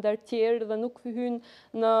janë tender tjerë dhe nuk hyn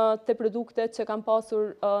në te produktet që kanë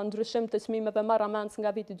pasur ndryshim të çmimeve marramends nga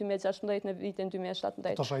viti 2016 në vitin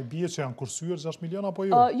 2017. Tash ai bie që janë kursyer 6 milion apo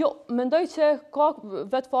jo? Jo, mendoj që ka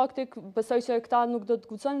vetë faktik, besoj që këta nuk do të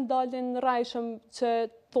guxojnë dalin rrajshëm që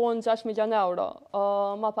thonë 6 milion euro,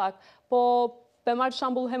 më pak. Po për marrë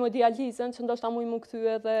shembull hemodializën, që ndoshta mu kthy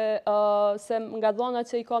edhe se nga dhona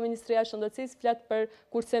që i ka Ministria e Shëndetësisë flet për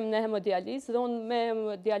kursim në hemodializë, dhe unë me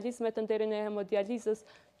hemodializë, me tenderin e hemodializës,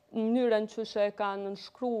 në mënyrën që ka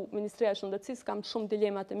nënshkruar Ministria e Shëndetësisë, kam shumë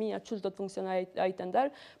dilema të mia çu do të funksionojë ai tender,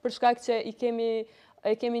 për shkak që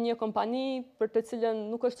e kemi një kompani për të cilën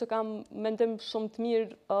nuk është që kam mendim shumë të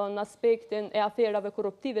mirë në aspektin e aferave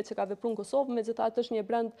korruptive që ka vepruar në Kosovë, megjithatë është një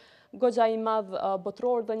brand goxha i madh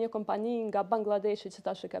botror dhe një kompani nga Bangladeshi që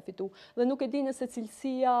tash e ka fitu. Dhe nuk e di nëse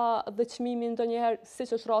cilësia dhe çmimi ndonjëherë,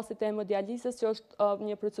 siç është rasti te hemodializës, që është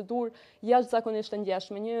një procedurë jashtëzakonisht e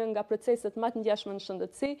ndjeshme, një nga proceset më të ndjeshme në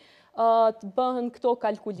shëndetësi, të bëhen këto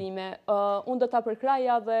kalkulime. Unë do ta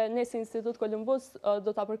përkraja dhe ne si Institut Kolumbus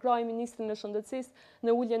do ta përkrajmë Ministrin e Shëndetësisë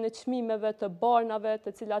në uljen e çmimeve të barnave,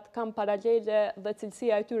 të cilat kanë paralele dhe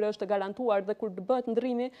cilësia e tyre është e garantuar dhe kur të bëhet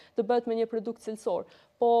ndrrimi, të bëhet me një produkt cilësor.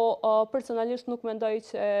 Po personalisht nuk mendoj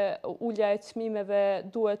që ulja e çmimeve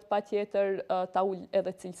duhet patjetër ta ulë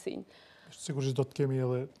edhe cilësinë. Sigurisht do të kemi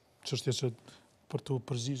edhe çështje që për të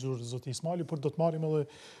përgjigjur zoti Ismaili, por do të marrim edhe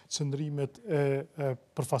qëndrimet e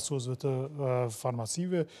përfaqësuesve të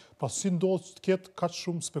farmacive, pra si ndodh të ketë kaq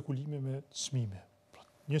shumë spekulime me çmime.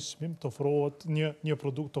 Një çmim të ofrohet, një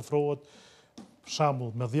produkt të ofrohet për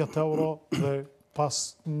shembull me 10 euro dhe pas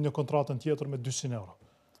një kontratën tjetër me 200 euro.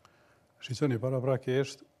 Shqiconi,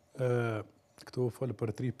 paraprakisht, këtu folë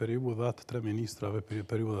për 3 periudat, 3 ministrave,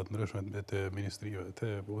 periudat ndryshme të ministrive,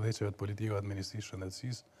 të udhëheqjeve të politikave të Ministrisë së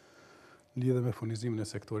Shëndetësisë, lidhe me furnizimin e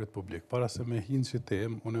sektorit publik. Para se me hinë që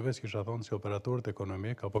temë, unë veç kisha thonë që operatorët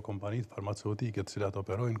ekonomik apo kompanitë farmaceutike të cilat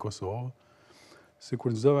operojnë në Kosovë, si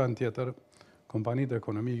kur çdo vend tjetër,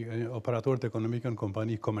 operatorët ekonomik janë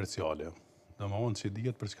kompani komerciale. Domethënë që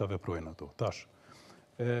dihet për çka veprojnë ato. Tash,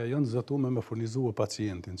 janë zëtuar me furnizuar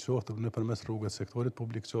pacientin, qoftë nëpërmes rrugës sektorit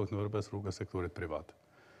publik, qoftë nëpërmes rrugës sektorit privat.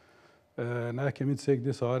 Ne kemi të cek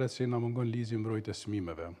disa are që na mungon ligji mbrojtjes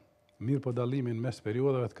çmimeve. Mirë po dallimin mes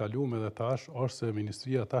periudhave të kaluara dhe tash është se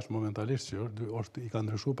ministria tash momentalisht që i ka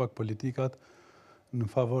ndryshuar pak politikat në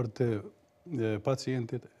favor të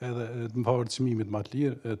pacientit edhe në favor të çmimit më të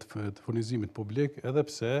lirë të furnizimit publik, edhe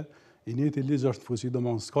pse i njëjti ligj është fuqi,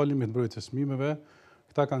 domosdoshmë s'ka limit mbrojtjes çmimeve.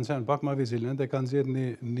 Këta kanë qenë pak më vigilante, kanë gjetur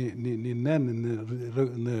një nen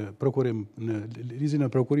në prokurim, në ligjin e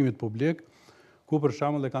prokurimit publik, ku për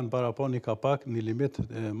shembull e kanë parapon një kapak, një limit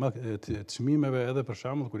të çmimeve, edhe për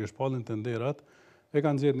shembull kur i shpallin tenderat, e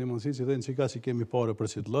kanë gjetur një mundësi që thënë çka që kemi parë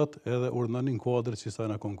për çit lot, edhe urdhënonin kuadër që sa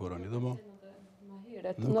na konkurroni.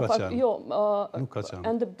 Nuk ka qenë.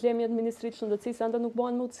 Ende blemjet Ministrisë së Shëndetësisë ende nuk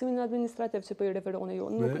bëhen me udhëzimin administrativ që po i referoni ju.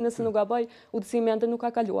 Nëse nuk gaboj, udhëzimi ende nuk ka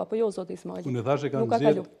kaluar, po jo zoti Ismaili. Unë thashë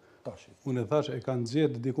Unë e thash, e kanë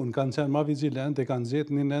gjetë dikun, kanë qenë ma vigilent, e kanë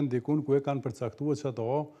gjetë një nën dikun ku e kanë përcaktuar që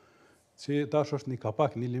ato, që tash është një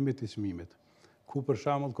kapak, një limit i çmimit. Ku për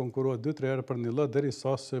shembull konkurrohet 2-3 herë për një lot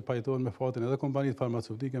derisa se pajtohen me fatin edhe kompanitë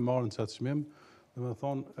farmaceutike marrin çat çmim,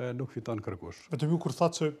 domethënë nuk fiton kërkush. Vetëm ju kur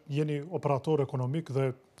thatë që jeni operator ekonomik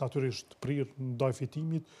dhe natyrisht prirë ndaj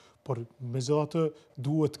fitimit, por megjithatë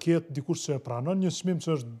duhet të ketë dikush që e pranon një çmim që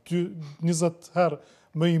është 20 herë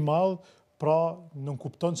më i madh, pra nuk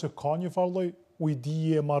kupton se ka një farë lloj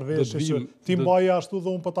ujdie marrëveshje që ti mbaje ashtu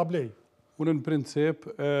dhe unë po ta blej. Unë në princip,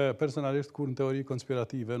 personalisht kur në teori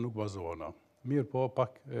konspirative nuk bazohena. Mirë po,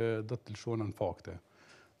 pak do të lëshona në fakte.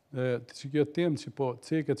 Që kjo temë që po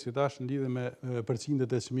ceket që tash në lidhe me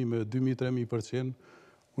përqindet e çmimeve 2000-3000%,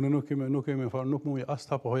 unë nuk muj as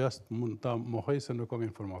ta pohoj, as ta mohoj se nuk kam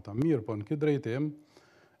informata. Mirë po, në këtë drejtim,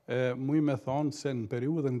 muj me thonë se në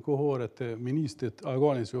periudën kohore të ministrit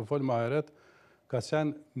Agani që u folë ma heret, ka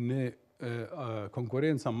qenë në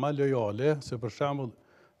konkurenca ma lojale, se për shembull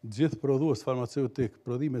gjithë prodhues farmaceutik,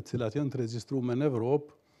 prodhimet cilat janë të regjistruar në Evropë,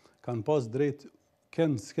 kanë pas drejt,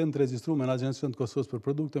 s'kenë të regjistruar në Agjencion të Kosovës për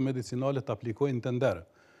produkte medicinale të aplikojnë tender.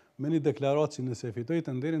 Me një deklaratë që nëse fitoj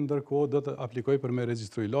tenderin, ndërkohë do të aplikoj për me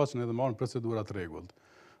regjistru ilaçin edhe marrën procedurat rregullt.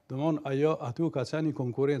 Domthon ajo aty ka qenë një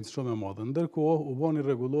konkurrencë shumë e madhe. Ndërkohë u bën një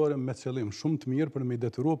rregullore me qëllim shumë të mirë për me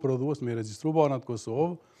detyruar prodhues me regjistru banat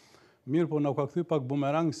Kosovë. Mirë po na ka kthy pak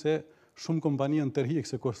bumerang se shumë kompania në tërhiq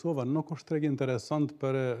se Kosova nuk është treg interesant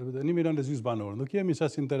për 1,5 milion banor. Nuk jemi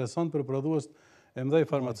qas interesant për prodhues e mëdhej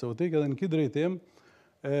farmaceutik edhe në këtë drejtim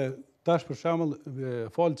tash për shembull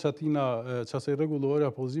fal çasaj rregullore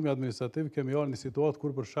apo udhëzimi administrativ kemi ardhur në situatë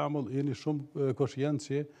kur për shembull jeni shumë koshient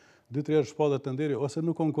që 2-3 herë shpallet tenderi ose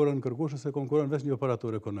nuk konkurron kërkush ose konkurron vetëm një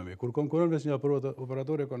operator ekonomik. Kur konkurron vetëm një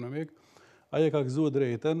operator ekonomik, ai ka gëzuar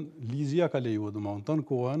drejtën, ligji ja ka lejuar domethënë ton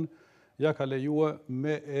kohën ja ka lejuar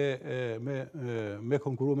me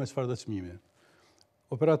konkurru me çfarë do çmimi.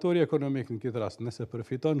 Operatori ekonomik në këtë rast, nëse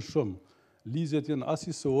përfiton shumë, ligjet janë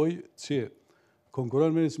asisoj që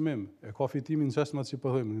konkurron me çmim, e ka fitimin çështma që po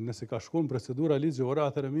thëmë, nëse ka shkuar në procedura ligjore,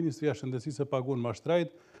 atëherë Ministria e Shëndetësisë paguan më shtrejt,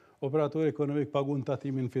 operatori ekonomik paguan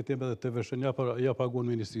tatimin fitim edhe të vëshën, ja paguan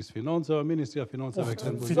Ministrisë Financave, Ministria Financave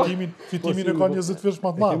fitimin e ka 20 fish më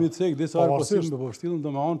të madh. Kemi cek disa herë po sillen po vështillën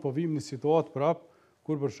domethënë po vim në situatë prap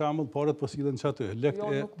kur për shembull parat po sillen çaty. Jo,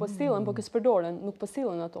 nuk po sillen, po përdoren, nuk po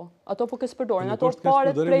sillen ato. Ato po përdoren, ato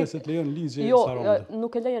parat prej se të lejon ligji Jo,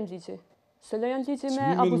 nuk e lejon ligji. Se lejon ligji me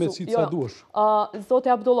abuzu. Jo. Zoti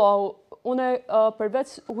Abdullahu, unë përveç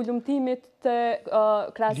hulumtimit të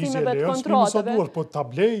krahasimeve të kontratave. Po ta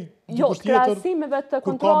blej Jo, krahasimeve të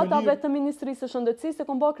kontratave të Ministrisë së Shëndetësisë,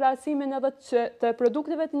 kom bërë krahasimin edhe të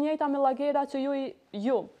produkteve të njëjta me llagera që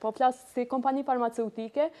ju, po flas si kompani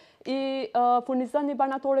farmaceutike, i furnizoni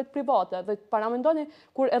barnatoret private. Dhe paramendoni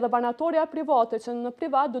kur edhe barnatoria private, që në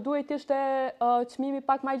privat do duhet ishte çmimi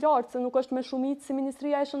pak më i lartë, se nuk është me shumicë si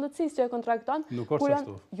Ministria e Shëndetësisë që e kontrakton. Nuk është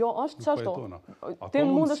ashtu. Jo, është çashtu. Ti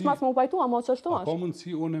mundesh mas më u pajtua, mo çashtu është. Ka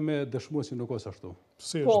mundësi unë me dëshmuar se nuk është ashtu.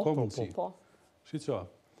 Si është? Po. Shiço.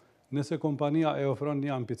 Nëse kompania e ofron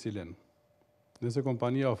një ampicilin,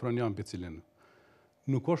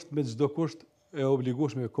 nuk është me çdo kusht e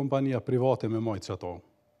obligueshme kompania private me marrë çato.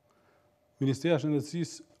 Ministria e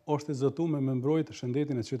Shëndetësisë është e zëtuar me mbrojtë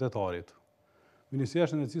shëndetin e qytetarit. Ministria e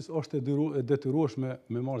Shëndetësisë është e detyrueshme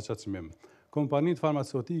me marrë çat çmim. Kompanitë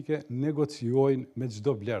farmaceutike negociojnë me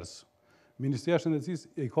çdo blerës. Ministria e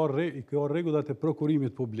Shëndetësisë i ka rregullat e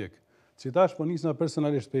prokurimit publik, që tash po nisna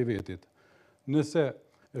personalisht pe vetit. Nëse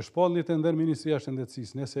e shpall një tender Ministria e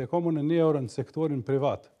Shëndetësisë, nëse e komo në një orë në sektorin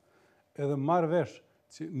privat, edhe marrë vesh,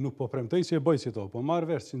 që nuk po premtoj që e bëj që to, po marrë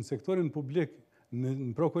vesh që në sektorin publik,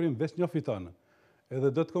 në prokurim vesh një fiton, edhe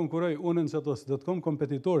do të konkuroj unë në qëto, do të kom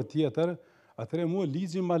kompetitor tjetër, atëre mua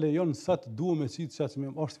ligji ma lejon sa të duhe me qitë qatë që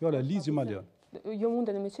me është fjalla, ligji ma lejon. Jo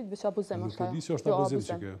munden e me qitë, vëqë abuzem është. Nuk e di që është abuzem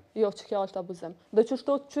që kjo. Jo, që kjo është abuzem. Dhe që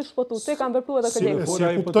shpotu, te kam vërpru edhe këtë. Si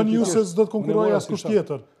e kupton ju se s'do të konkuroj askush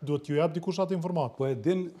tjetër, duhet ju jap dikush atë informatë. Po e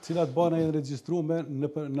din cilat bana janë regjistruar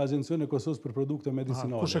në Agjencion e Kosovës për produkte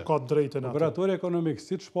medicinale. Kush e ka drejtën atë? Operatori ekonomik,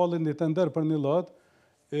 si të shpallin një tender për një lot,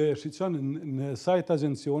 e shiqon në sajt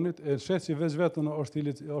agjencionit, e shes që veç vetën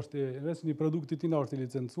është veç një produkti tina është i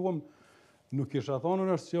licencuar. Nuk isha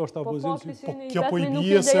thonë është që është abuzim që... Po kjo po i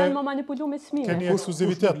bje se... Keni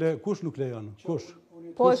ekskluzivitet. Kush nuk lejon? Kush?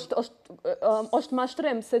 Po është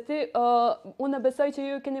mashtrim, se ti, unë besoj që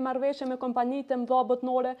ju keni marrëveshje me kompanitë e mëdha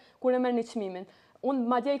botnore kur e merrni çmimin. Unë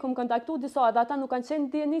madje i kom kontaktu disa edhe ata nuk kanë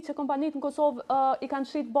qenë dieni që kompanitë në Kosovë i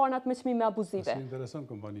kanë shit barnat me çmime abuzive. Si intereson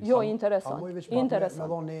kompanitë? Jo, intereson. Me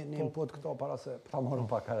dhonë një input këto para se ta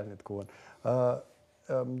morëm pak herën të kohën.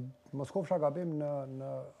 mos kofsha gabim në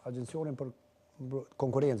agjencionin për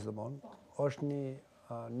konkurencë, është një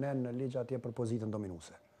në ligj atje për pozitën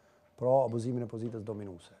dominuese. Pra abuzimin e pozitës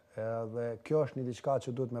dominuese. Edhe kjo është një diçka që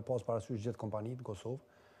duhet me pas parasysh gjithë kompanitë në Kosovë,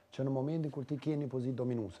 që në momentin kur ti ke një pozitë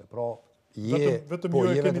dominuese, pra vetëm ju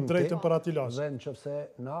e keni drejtën për atë ilaç. Dhe nëse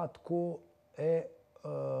në atë kohë e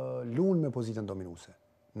lunë me pozitën dominuese,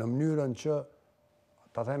 në mënyrën që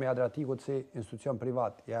ta themi Adriatikut si institucion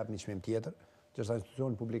privat jep një çmim tjetër, ndërsa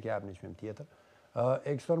institucioni publik jep një çmim tjetër,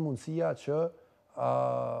 ekziston mundësia që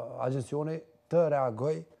agjencioni të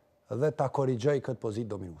reagoj dhe ta korrigjoj këtë pozitë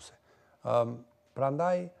dominuese.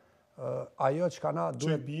 Prandaj ajo që ka na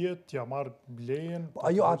duhet... Që bie, t'ja marrë lejen...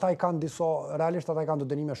 Ajo, ata i kanë realisht ata i kanë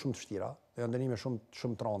dënime shumë të vështira, janë dënime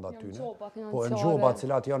shumë të rënda tyne. Po në gjoba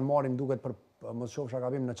cilat janë marrin duket për mos shoh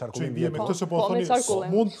gabim në qarkullim vjetor. Që bie me këtë që po thoni,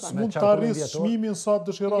 mund të arrisë çmimin sa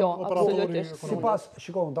dëshiron operatori ekonomik.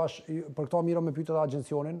 Shikoj, tash për këto mira me pyetë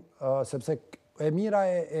agjencionin, sepse e mira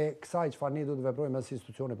e kësaj çfarë ne duhet të veprojmë si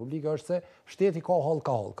institucione publike është se shteti ka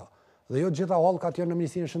hollka. Dhe jo gjitha hollkat janë në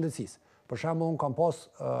Ministrinë e Shëndetësisë. Për shembull, unë kam pas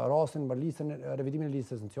rastin për revidimin e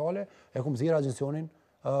listës esenciale, e kam zgjerë agjencionin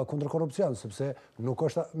kundër korrupsion, sepse nuk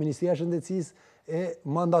është Ministria e Shëndetësisë e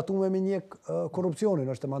mandatuar me njek korrupsionin,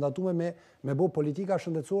 është e mandatuar me bë politika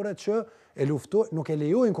shëndetësore që e luftojnë, nuk e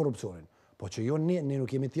lejojnë korrupsionin, po që jo ne nuk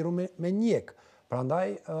jemi thirrur me njek. Prandaj,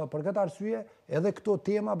 për këtë arsye, edhe këto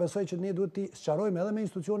tema besoj që ne duhet t'i sqarojmë edhe me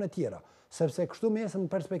institucione tjera, sepse kështu mesëm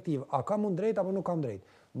në perspektivë, a kam unë drejt apo nuk kam drejt.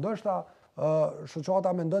 Ndoshta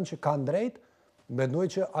shoqata mendon që kanë drejt, mendoj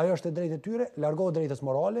që ajo është e drejtë e tyre, largohet drejtës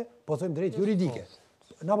morale, po thojmë drejtë juridike.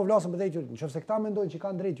 Na po flasim për drejtë juridike. Nëse këta mendojnë që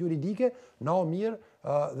kanë drejtë juridike, na o mirë,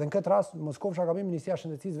 dhe në këtë rast mos kofsha gabim, Ministria e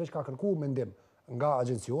Shëndetësisë veç ka kërkuar mendim nga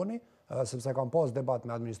agjencioni, sepse kanë pas debat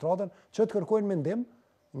me administratën, që të kërkojnë mendim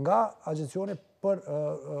nga agjencioni për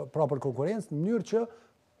konkurrencë, në mënyrë që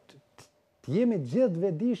të jemi gjithë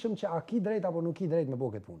vetëdijshëm që a ki drejt apo nuk ki drejt me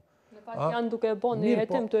bëu këtë punë. Janë duke bo një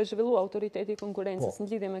jetim të e zhvillu autoriteti konkurencës në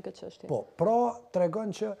lidhje me këtë çështje. Po, pra tregon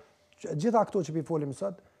që gjitha këto që pi folim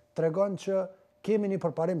sot, tregon që kemi një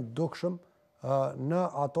përparim dukshëm në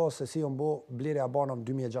ato se si unë bo blerja banëm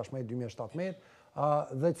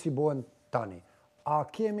 2016-2017 dhe si bohen tani. A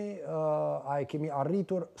kemi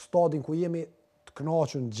arritur stadin ku jemi të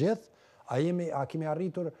kënaqur gjithë, a kemi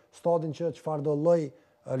arritur stadin që çfarë do lloj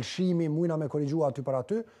lëshimi mujna me korrigjua aty për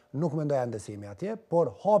aty, nuk mendoj ende se jemi atje, por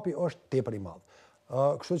hapi është tepër i madh.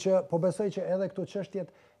 Kështu që po besoj që edhe këto çështjet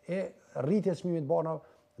e rritjes çmimit banave,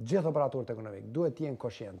 gjithë operatorët ekonomik duhet të jenë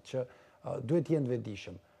koshient, që duhet të jenë të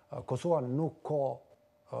vetëdijshëm. Kosova nuk ka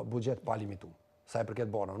buxhet pa limituar. Sa i përket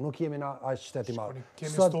banave, nuk jemi na aq shtet i madh.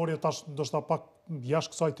 Kemi histori tash ndoshta pak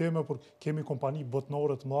jashtë kësaj teme, por kemi kompani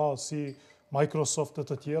botërore të mëdha si Microsoft e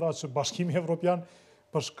të tjera që Bashkimi Evropian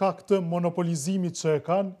për shkak të monopolizimit që e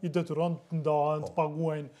kanë, i detyron të ndahen, të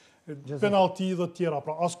paguajnë penalti dhe të tjera.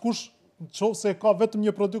 Pra, askush, nëse ka vetëm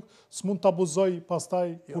një produkt, s'mund të abuzoj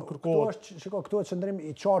pastaj kur kërkohet. Këto është qëndrim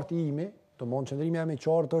i qartë i imi, të mund qëndrimi jam i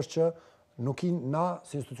qartë është që na,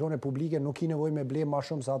 si institucione publike, nuk i nevoj me ble ma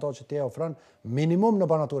shumë se ato që te ofron minimum në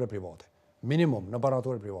banatore private. Minimum në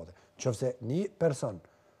banatore private. Qëfse një person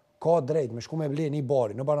ka drejt me shku me ble një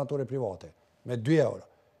bari në banatore private me 2 euro,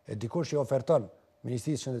 e dikush i oferton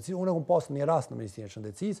Ministrisë së Shëndetësisë, unë e kam pas një rast në Ministrinë e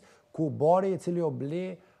Shëndetësisë, ku bari i cili o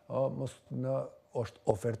ble është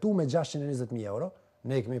ofertu me 620.000 euro,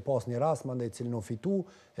 ne kemi pas një rast mandej cili në fitu,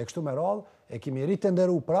 e kështu me radhë, e kemi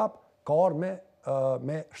ritenderu prap, ka orë me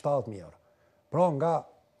 70.000 euro. Pra nga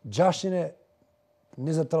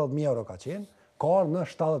 620.000 euro ka qenë, ka orë në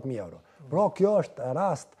 70.000 euro. Pra kjo është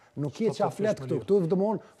rast, nuk je që a flet këtu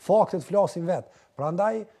vëdëmon faktet flasin vetë. Pra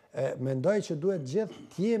ndaj, mendoj që duhet gjithë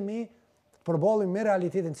t'jemi përballim me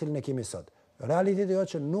realitetin cilin e kemi sot. Realiteti jo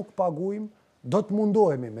që nuk paguajmë, do të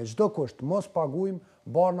mundohemi me çdo kusht mos paguajmë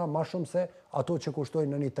barna më shumë se ato që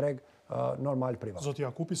kushtojnë në një treg normal privat. Zoti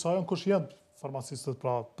Jakupi, sa janë koshient farmacistët,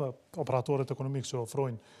 pra operatorët ekonomikë që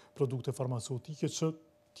ofrojnë produkte farmaceutike që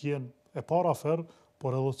t'jenë e para ferë,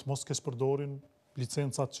 por edhe të mos kesh përdorin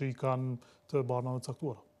licencat që i kanë të barnave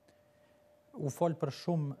caktuara? U fol për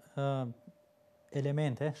shumë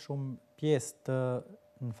elemente, shumë pjesë të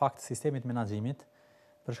në fakt sistemit menaxhimit,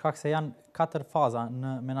 për shkak se janë 4 faza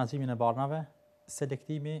në menaxhimin e barnave: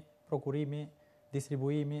 selektimi, prokurimi,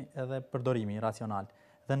 distribuimi edhe përdorimi racional.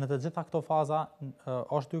 Dhe në të gjitha këto faza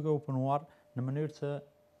është duke u punuar në mënyrë që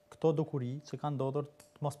këto dukuri që kanë ndodhur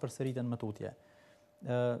të mos përsëriten më tutje.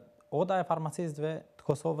 Oda e farmacistëve të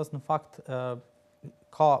Kosovës në fakt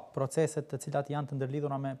ka procese të cilat janë të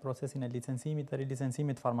ndërlidhura me procesin e licencimit dhe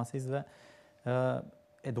rilicencimit të farmacistëve,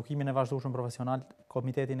 edukimin e vazhdueshëm profesional,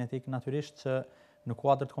 komitetin etik natyrisht që në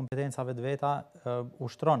kuadër të kompetencave të veta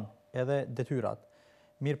ushtron edhe detyrat.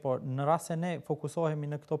 Mirë po, në rast se ne fokusohemi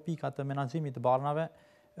në këto pika të menaxhimit të barnave,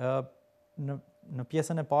 në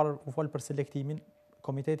pjesën e parë u fol për selektimin,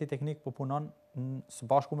 Komiteti Teknik po punon së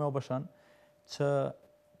bashku me OBSH-n që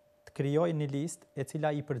të krijojë një listë e cila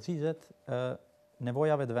i përgjigjet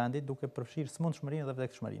nevojave të vendit duke përfshirë smundshmërinë dhe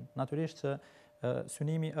vdekshmërinë. Natyrisht që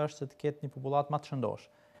synimi është që të ketë një popullat më të shëndosh.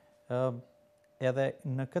 Edhe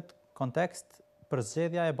në këtë kontekst,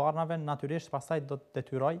 përzgjedhja e barnave natyrisht pastaj do të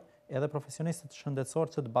detyroj edhe profesionistët shëndetësor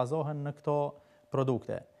që të bazohen në këto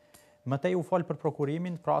produkte. Mëtej u fol për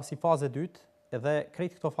prokurimin, pra si fazë e dytë, edhe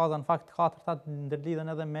krejt këto faza në fakt katërta ndërlidhen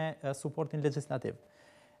edhe me suportin legjislativ.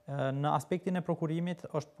 Në aspektin e prokurimit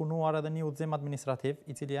është punuar edhe një udhëzim administrativ,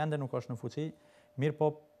 i cili ende nuk është në fuqi, mirë po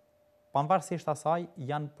pavarësisht asaj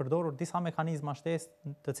janë përdorur disa mekanizma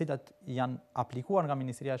shtesë të cilat janë aplikuar nga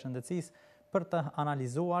Ministria e Shëndetësisë për të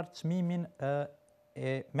analizuar çmimin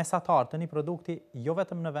e mesatar të një produkti jo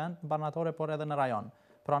vetëm në vend banatore, por edhe në rajon.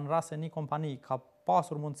 Pra në rast se një kompani ka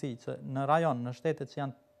pasur mundësi që në rajon, në shtetet që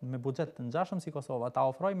janë me buxhet të ngjashëm si Kosova, ta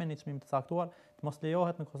ofrojë me një çmim të caktuar, të mos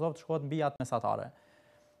lejohet në Kosovë të shkohet mbi atë mesatare.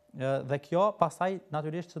 Dhe kjo pastaj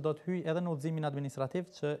natyrisht që do të hyjë edhe në udhëzimin administrativ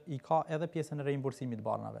që i ka edhe pjesën e reimbursimit të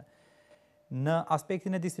barnave. Në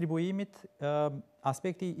aspektin e distribuimit,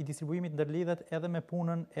 aspekti i distribuimit ndërlidhet edhe me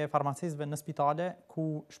punën e farmacistëve në spitale,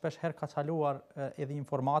 ku shpesh herë ka çaluar edhe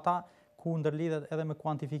informata, ku ndërlidhet edhe me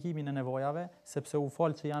kuantifikimin e nevojave, sepse u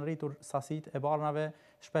fol që janë rritur sasitë e barnave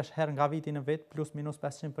shpesh herë nga viti në vit plus minus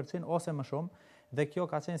 500% ose më shumë, dhe kjo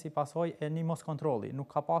ka qenë si pasojë e një mos kontrolli.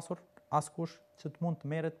 Nuk ka pasur askush që të mund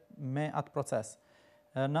të merret me atë proces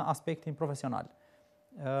në aspektin profesional.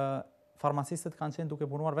 Farmacistët kanë qenë duke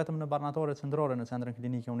punuar vetëm në barnatore qendrore në qendrën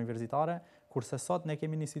klinike universitare, kurse sot ne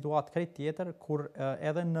kemi një situatë krejt tjetër, kur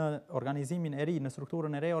edhe në organizimin e ri, në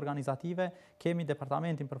strukturën e re organizative, kemi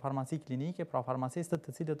departamentin për farmaci klinike, pra farmacistët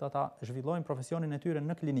të cilët do ta zhvillojnë profesionin e tyre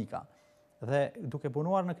në klinika. Dhe duke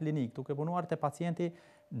punuar në klinik, duke punuar te pacienti,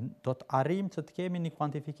 do të arrijmë që të kemi një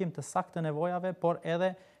kuantifikim të saktë të nevojave, por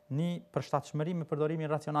edhe një përshtatshmëri me përdorimin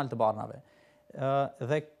racional të barnave.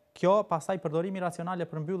 Dhe kjo pastaj përdorimi racional e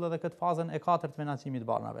përmbyll edhe këtë fazën e 4 të menaxhimit të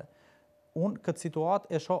barnave. Unë këtë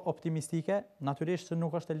situatë e shoh optimistike, natyrisht që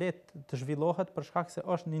nuk është e lehtë të zhvillohet për shkak se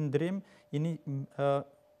është një ndrim i një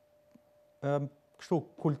kështu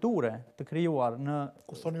kulture të krijuar në.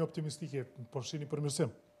 Kur thoni optimistike, po shihni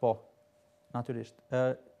përmirësim. Po, natyrisht.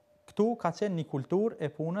 Këtu ka qenë një kulturë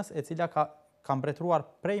e punës e cila ka mbretëruar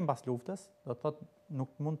prej mbas luftës, do të thotë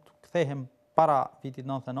nuk mund të kthehem para vitit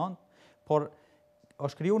 99, por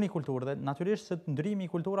është kriju një kulturë dhe natyrisht se ndrimi i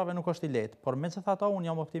kulturave nuk është i lehtë, por megjithatë unë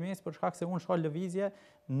jam optimist për shkak se unë shoh lëvizje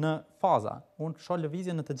në faza. Unë shoh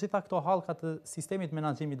lëvizje në të gjitha këto hallka të sistemit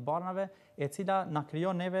menaxhimit të barnave, e cila na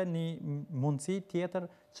krijon neve një mundësi tjetër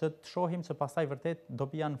që të shohim se pastaj vërtet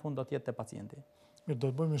dobia në fund do të jetë te pacienti. Mirë, do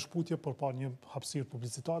të bëjmë një shputje për pa një hapësirë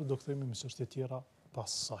publicitare, do kthehemi me çështje tjera pas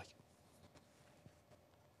saj.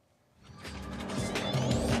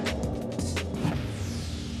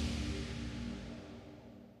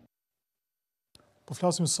 Po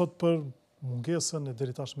flasim sot për mungesën e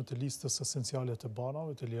deri tashme të listës esenciale të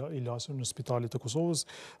banave të ilaçeve në spitalet e Kosovës.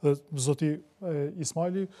 Dhe zoti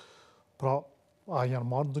Ismaili, pra a janë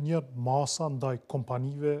marrë ndonjëherë masa ndaj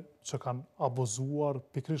kompanive që kanë abuzuar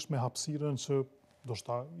pikërisht me hapësirën që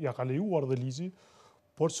ndoshta ja ka lejuar dhe ligji,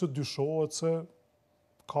 por që dyshohet se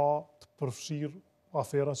ka të përfshirë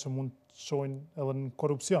afera që mund të çojnë edhe në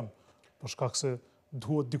korrupsion, për shkak se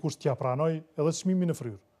duhet dikush t'ia pranoj edhe çmimin e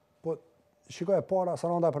fryrë. Po shikoj, para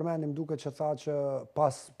sa randa përmendim duket që tha që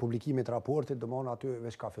pas publikimit të raportit, domthonë aty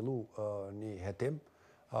veç ka fillu një hetim,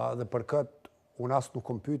 dhe për këtë unë as nuk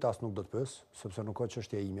kom pyet, as nuk do të pyes, sepse nuk ka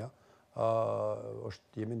çështje imja.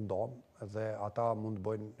 Jemi në domë dhe ata mund të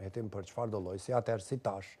bëjnë hetim për çfarë do lloj, si atëherë si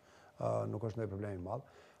tash, nuk është ndonjë problem i madh.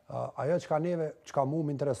 Ajo çka mua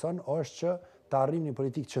më intereson është që të arrijmë një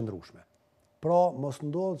politikë qëndrueshme. Pra, mos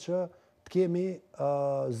ndodh që të kemi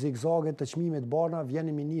zigzage të çmimit barna,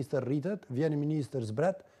 vjen një ministër rritet, vjen një ministër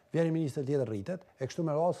zbret, vjen një ministër tjetër rritet, e kështu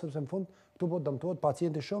me radhë, sepse në fund këtu po dëmtohet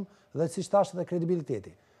pacienti shumë dhe siç thash edhe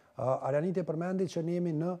kredibiliteti. Arianiti përmendi që ne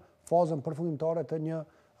jemi në fazën përfundimtare të një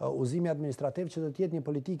udhëzimi administrativ që do të jetë një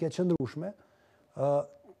politike qëndrueshme,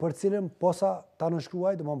 për cilën posa ta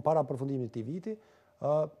nënshkruaj, domthonë para përfundimit të këtij viti,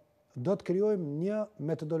 do të krijojmë një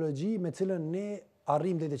metodologji me cilën ne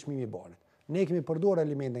arrijmë deri te çmimi i banit. Ne kemi përdorur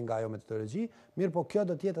elemente nga ajo metodologji, mirë po kjo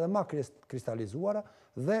do të jetë edhe më kristalizuara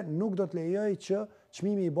dhe nuk do të lejoj që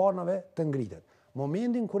çmimi i barnave të ngritet.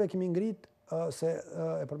 Momentin kur e kemi ngrit, se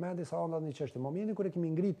e përmendi sa ndat një çështje, momentin kur e kemi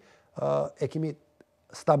ngrit, e kemi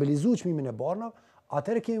stabilizuar çmimin e barnave,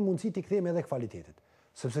 atëherë kemi mundësi t'i kthejmë edhe kvalitetit.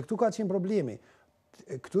 Sepse këtu ka qenë problemi.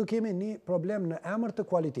 Këtu kemi një problem në emër të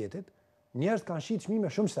kualitetit, njerëz kanë shit çmime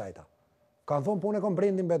shumë shtrejta. Kanë thonë punë kom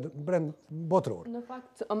brend botror. Në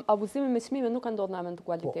fakt, abuzimi me çmime nuk ka ndodhur në emër të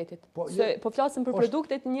kualitetit. Po flasim për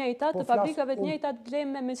produktet të njëjta, të fabrikave të njëjta të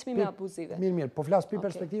blejmë me çmime abuzive. Mirë, po flas për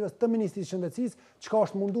perspektivës të Ministrisë së Shëndetësisë, çka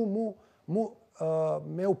është mundu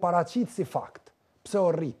me u paraqit si fakt. Pse o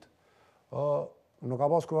rrit? Nuk ka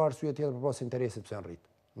pas kur arsye tjetër përpos interesit pse rrit.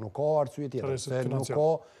 Nuk ka arsye tjetër,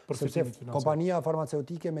 sepse kompania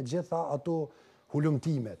farmaceutike me gjitha ato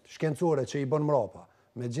hulumtimet shkencore që i bën mrapa,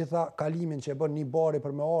 me gjitha kalimin që e bën një bari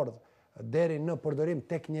për me ardhë deri në përdorim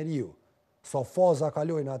tek njeriu, so faza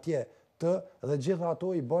kalojnë atje dhe gjitha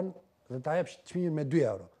ato i bën dhe ta jep çmimin me 2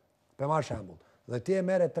 euro. Për marr shembull, dhe ti e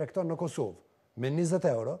merr e tregton në Kosovë me 20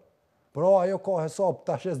 euro, pro ajo ka hesab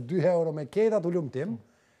ta shes 2 euro me këta hulumtim,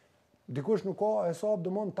 dikush nuk ka hesab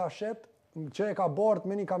domon ta shet që e ka bardh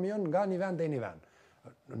me një kamion nga një vend deri një vend.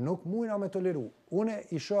 Nuk mujna me toleru. Une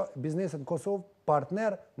i shoh bizneset në Kosovë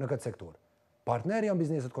partner në këtë sektor. Partner janë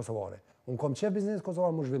bizneset kosovare. Unë kom qef bizneset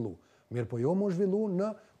kosovare mu zhvillu. Mirë po jo mu zhvillu në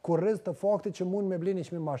kurriz të faktit që mund me blini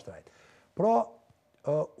çmim më shtrejt. Pra,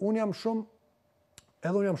 unë jam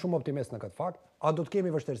shumë optimist në këtë fakt. A do të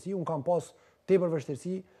kemi vështirësi? Unë kam pas tepër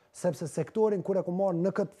vështirësi, sepse sektorin kur e ku marrë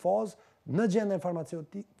në këtë fazë, në gjendjen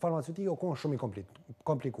farmaceutike o konë shumë i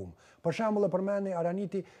komplikuar. Për shembull e përmeni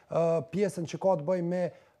Araniti pjesën që ka të bëjë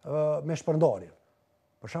me shpërndarje.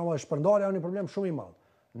 Për shembull shpërndarja është një problem shumë i madh.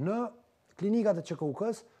 Në klinikat e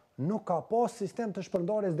ÇKUK-s nuk ka pas sistem të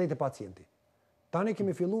shpërndarjes drejt pacientit. Tani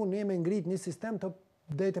kemi filluar ne me ngrit një sistem të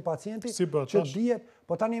drejt pacientit që dihet,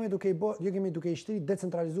 po tani jemi duke i shtrit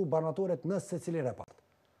decentralizuar barnatoret në secili repart.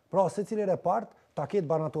 Pra secili repart ta ketë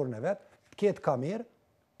barnatorin e vet, të ketë kamerë,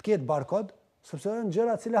 të ketë barkod, sepse janë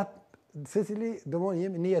gjëra të cilat secili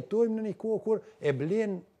ne jetojmë në një kohë kur e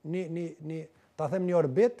blen një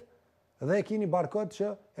orbit dhe e keni barkod që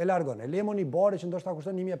e largon. E lemo një bari që ndoshta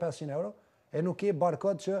kushton 1500 euro, e nuk ke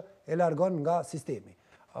barkod që e largon nga sistemi.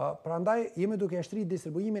 Prandaj jemi duke e shtrit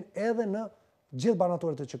distribuimin edhe në gjithë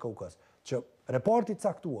barnatorët e ÇKUK-s, që reporti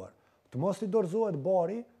caktuar, të mos i dorëzohet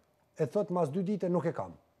bari, e thot mas 2 ditë nuk e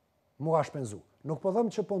kam. Mu ka shpenzu. Nuk po them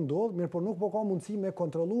që po ndodh, mirë po nuk po ka mundësi me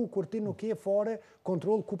kontrollu kur ti nuk ke fare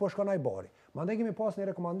kontroll ku po shkon ai bari. Mandej kemi pas një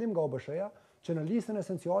rekomandim nga OBSH-ja që në listën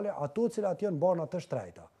esenciale ato cilat janë barna të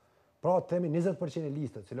shtrejta, pra themi 20% e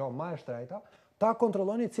listës, cila është më e shtrejta, ta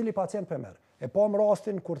kontrolloni cili pacient po merr. E pam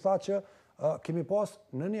rastin kur tha që kemi pas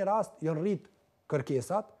në një rast janë rrit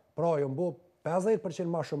kërkesat, pra janë bë 50%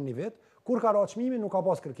 më shumë një vit, kur ka rënë çmimi nuk ka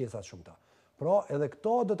pas kërkesat shumëta. Pra edhe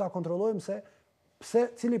këto do ta kontrollojmë se pse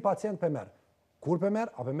cili pacient po merr. Kur po merr,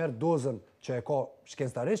 apo merr dozën që e ka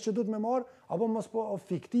shkencëtarisht që duhet me marr, apo mos po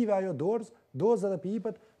fiktive ajo dozë dhe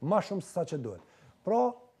pipet më shumë se sa që duhet. Pra,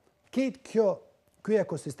 ky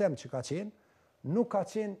ekosistem që ka qenë, nuk ka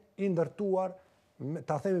qenë i ndërtuar,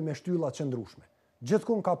 ta themi me shtylla të qëndrueshme.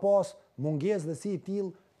 Gjithkund ka pas mungesë dhe si i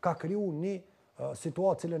tillë ka kriju një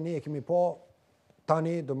situatë cilën ne e kemi pa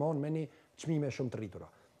tani domthon me një çmime shumë të rritura.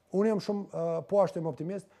 Unë jam shumë po ashtu jam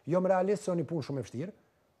optimist, jam realist se është një punë shumë e vështirë.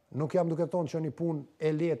 Nuk jam duke thonë që është një punë e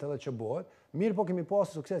lehtë edhe që bëhet. Mirë po kemi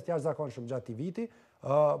pasur sukses të jashtëzakonshëm gjatë këtij viti.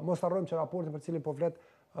 Mos harrojmë që raportin për cilin po flet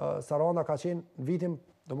Saranda ka qenë në vitin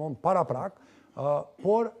domthon para prak,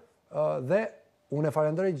 por dhe unë e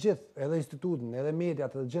falenderoj gjithë edhe institutin, edhe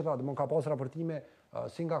mediat, edhe gjitha, domthon ka pas raportime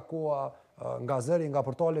si nga koha, nga zëri, nga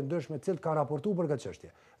portale ndryshme, të cilët kanë raportuar për këtë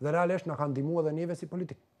çështje. Dhe realisht na kanë ndihmuar edhe neve si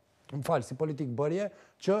politik bërje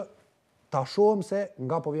që ta shohim se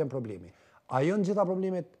nga po vjen problemi. A janë gjitha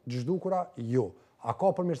problemet zhdukura? Jo. A ka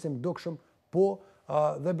përmirësim dukshëm? Po,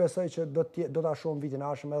 dhe besoj që do ta shohim vitin e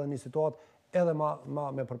ardhshëm edhe një situatë edhe ma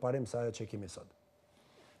me përparim se ajo që kemi sot.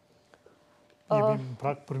 Jemi në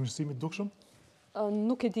prag përmirësimit dukshëm?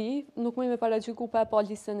 Nuk e di, nuk mëj me paragjyku pa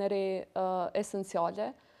listën e re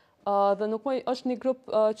esenciale. Dhe nuk mëj është një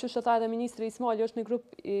grup, që shëta edhe Ministri Ismaili, është një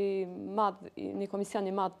grup i madh, një komision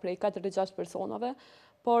i madh prej 4-6 personave,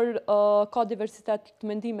 por ka diversitet të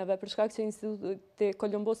mendimeve për shkak që Instituti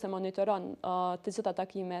Kolumbus e monitoron të gjitha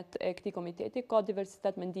takimet e këtij komiteti, ka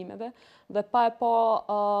diversitet mendimeve dhe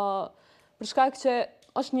për shkak që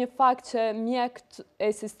është një fakt që mjekët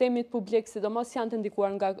e sistemit publik sidomos janë të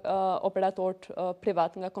ndikuar nga operatorët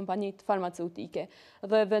privat, nga kompanitë farmaceutike.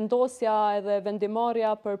 Dhe vendosja edhe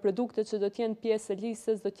vendimarrja për produkte që do të jenë pjesë e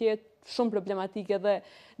listës do të jetë shumë problematike dhe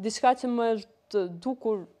diçka që më është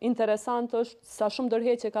dukur interesant është sa shumë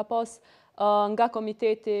dorëheqje ka pas nga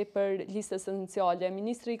komiteti për listë esenciale.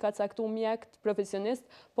 Ministri ka caktuar mjekët profesionist,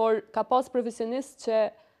 por ka pas profesionist që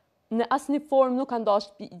në asnjë formë nuk kanë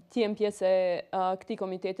dashur të jenë pjesë e këtij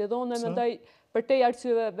komiteti. Dhe unë mendoj Për te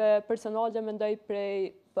arsyeve personale, mendoj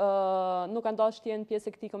nuk kanë dashur të jenë pjesë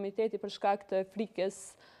e këtij komiteti për shkak të frikës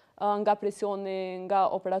nga presioni nga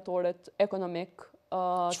operatorët ekonomik.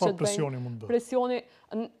 Çfarë presioni mund të bëjë? Presioni,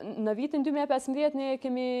 në vitin 2015 ne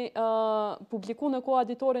kemi publikuar në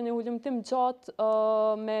koaditore një hulumtim gjatë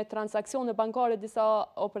me transaksione bankare disa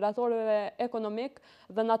operatorëve ekonomik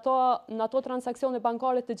dhe në ato transaksione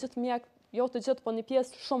bankare të gjithë mjek, jo të gjithë, po një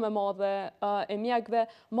pjesë shumë e madhe e mjekve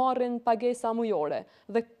marrin pagesa mujore.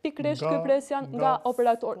 Dhe pikërisht ky presion nga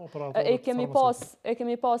operator. E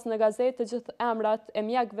kemi pas në gazetë të gjithë emrat e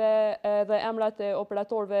mjekve dhe emrat e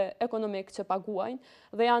operatorëve ekonomik që paguajnë,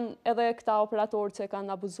 dhe janë edhe këta operatorë që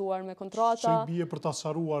kanë abuzuar me kontrata. Që i bie për ta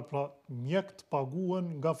sqaruar, pra mjekët paguhen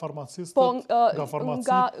nga farmacistët, nga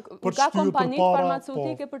farmacitë për të shtyr kompanitë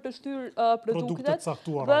farmaceutike për të shtyr produktet.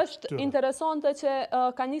 Dhe është interesante që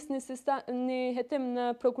ka nisë një hetim në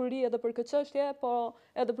prokurori edhe për këtë çështje, po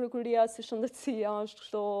edhe prokuroria si shëndetësia është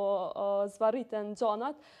kështu zvarriten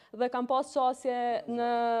gjanat dhe kanë pas çësje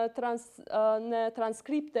në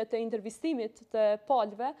transkriptet e intervistimit të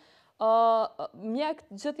palëve.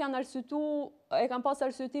 Mjekët gjithë janë e kanë pas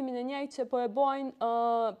arsyetimin e njëjtë që po e bojnë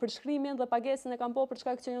përshkrimin dhe pagesën e kanë po për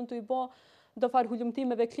shkak që janë të i bo do farë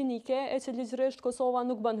hulumtimeve klinike, e që ligjërisht Kosova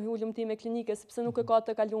nuk bën hulumtime klinike sepse nuk e ka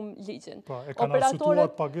të kalum ligjin. E kanë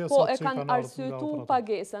arsyetuar pagesat që i kanë arsyetuar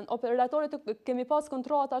pagesën. Operatorët kemi pas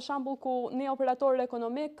kontrata shembull ku një operator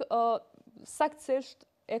ekonomik saktësisht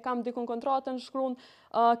e kam dikun kontratën shkruan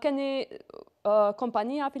keni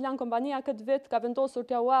kompania, filan kompania këtë vit ka vendosur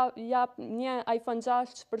t'ja jap një iPhone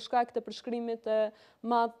 6 për shkak të përshkrimit të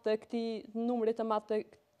madh të këtij numrit të madh të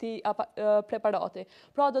preparati.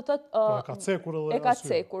 Pra do të e ka cekur edhe e ka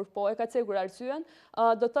cekur, po e ka cekur arsyen,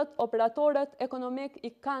 do të thotë operatorët ekonomik i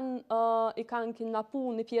kanë kidnapu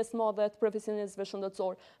një pjesë madhe të profesionistëve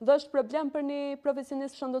shëndetësor. Dhe është problem për një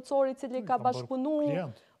profesionist shëndetësor i cili ka bashkëpunuar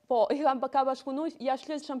ka bashkëpunuar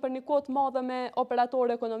jashtëligjshëm për një kohë të madhe me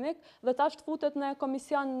operator ekonomik dhe tash futet në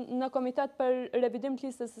komitet për revidim të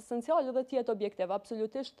listës esenciale dhe të jetë objektiv.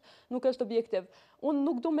 Absolutisht nuk është objektiv. Unë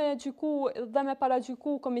nuk du me gjyku dhe me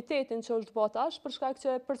paragjyku komitetin që është bërë tash, për shkak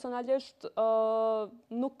që personalisht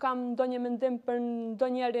nuk kam ndonjë mendim për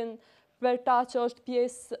ndonjërin për ta që është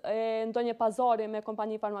pjesë e ndonjë pazari me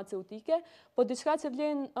kompani farmaceutike, po diçka që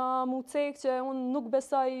vlen mu cek që unë nuk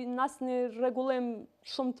besoj në asnjë rregullim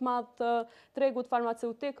shumë të madh të tregut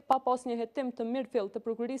farmaceutik pa pas një hetim të mirëfill të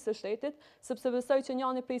prokurorisë së shtetit, sepse besoj që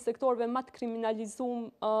njëri prej sektorëve më të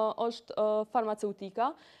kriminalizuar është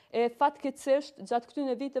farmaceutika. E fatkeqësisht gjatë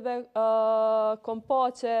këtyre viteve kom pa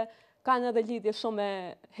që kanë edhe lidhje shumë me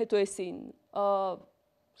hetuesin.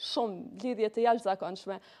 Shumë lidhje të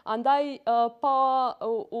jashtëzakonshme. Andaj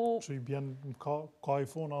që i bjen ka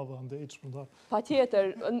iPhone dhe andaj çfarë? Patjetër,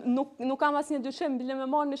 nuk kam asnjë dyshim, bile me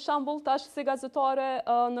marr një shembull tash si gazetare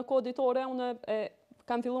në koditore, unë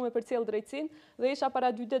kam filluar me përcjell drejtësinë dhe isha para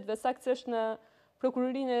 2 ditëve saktësisht në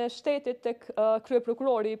prokurorinë e shtetit tek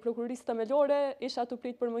kryeprokurori i prokurorisë themelore, isha tu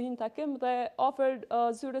prit për më hin takim dhe afër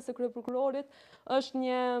zyrës së kryeprokurorit është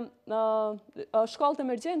një shkallë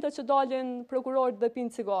emergjente që dalin prokurorët dhe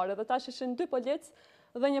pinë cigare. Dhe tash ishin 2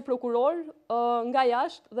 policë dhe një prokuror nga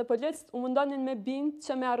jashtë dhe policët u mundonin me bindë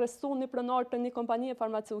që me arrestu një pronar të një kompanie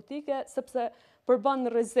farmaceutike sepse përbën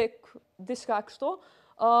rrezik diçka kështu.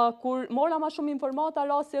 Kur mora ma shumë informata,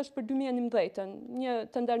 rasti është për 2011, një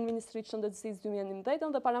tender në Ministritë të Shëndetësisë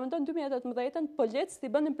 2011 dhe parlamenton 2018, policët i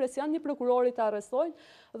bën impresion një prokurorit të arrestojnë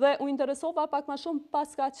dhe u interesova pak ma shumë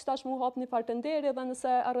paska që tash mu hap një farë tenderi dhe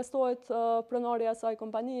nëse arrestohet pronari asaj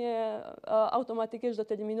kompanie, automatikisht do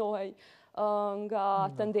të eliminohej nga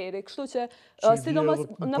tenderi. Kështu që, sidomos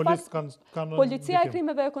në fakt, policia e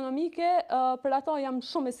krimeve ekonomike, për ato jam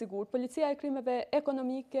shumë e sigurt, policia e krimeve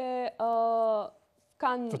ekonomike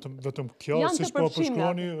vetëm kjo, siç po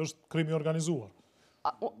përshkruani, është krimi organizuar.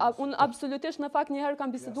 Unë absolutisht në fakt njëherë kam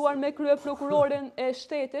biseduar me kryeprokurorin e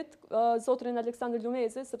shtetit, zotrin Aleksandr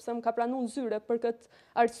Lumezi, sepse më ka pranuar zyre për këtë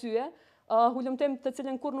arsye. Hulumtim të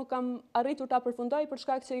cilin kur nuk kam arritur ta përfundoj për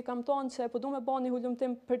shkak që i kam thonë që po du me bëni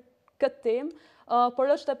hulumtim për këtë temë, por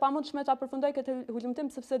është e pamundshme ta përfundoj këtë hulumtim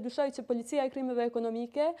sepse dyshoj që policia e krimeve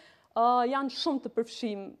ekonomike janë shumë të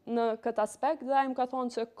përfshim në këtë aspekt dhe ai më ka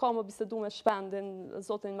thonë që ka më bisedu me shpendin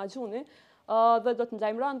zotin Maxhuni dhe do të më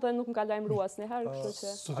lajmëron dhe nuk më ka lajmëruar asnjëherë, kështu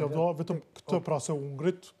që së t'ja do vetëm këtë pra se u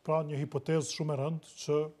ngrit pra një hipotezë shumë e rëndë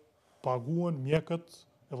që paguhen mjekët,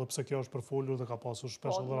 edhe pse kjo është përfolur dhe ka pasur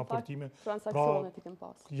shpesh edhe raportime, transaksionet i kanë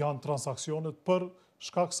pasur. Janë transaksionet për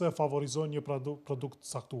shkak se favorizojnë një produkt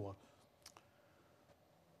saktuar.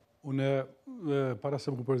 Unë, para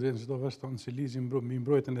se më ku përzihen çdo vesh tonë që ligji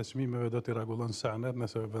mbrojtjen e çmimeve do t'i rregullon senet,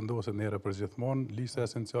 nëse vendoset në herë për gjithmonë, lista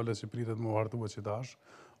esenciale që pritet më hartuar që tash,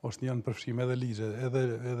 është janë përfshim edhe ligje,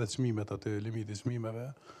 edhe çmimet aty, limiti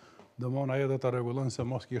çmimeve. Domon ajo do ta rregullon se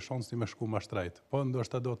mos ke shansi me shku më shtrejt. Po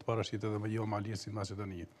ndoshta do të parashitet edhe më jo Mali si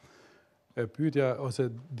Maqedoni. E pyetja ose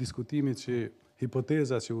diskutimi që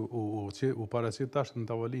hipoteza që u paraqit tash në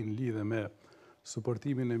tavolinë lidhe me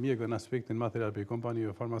suportimin e mjekëve në aspektin material për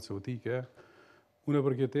kompanive farmaceutike, unë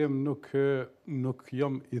për këtë temë nuk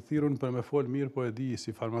jam i thirrur për me fol mirë, po e di si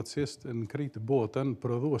farmacist në krejt botën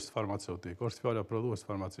prodhues farmaceutik, është fjala prodhues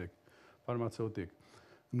farmaceutik.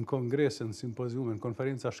 Në kongresën, simpoziumin,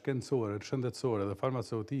 konferenca shkencore, shëndetësore dhe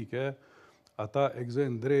farmaceutike, ata e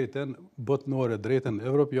gëzojnë drejten botnore, drejten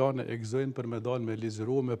evropiane, e gëzojnë për me dalë me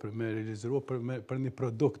ligjëru për një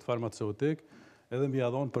produkt farmaceutik, edhe mbi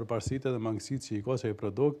adhonë për parësitë dhe mangësitë që i ka që i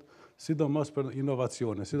produkt, sidomos për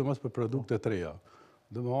inovacione, sidomos për produkte të reja.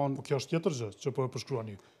 Po kjo është tjetër gjë që po e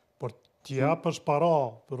përshkruani. Por t'i japësh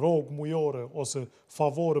para, rrogë mujore ose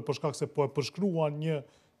favore për shkak se po e përshkruan një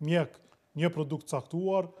mjek, një produkt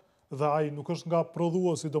caktuar dhe ai nuk është nga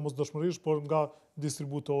prodhuesi domosdoshmërisht, por nga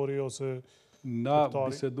distributori ose na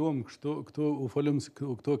biseduam këtu u folëm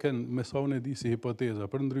këtu kanë me sa unë di si hipoteza,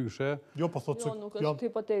 për ndryshe. Jo, po thotë se nuk është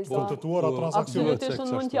hipoteza. Vërtetuara transaksionet.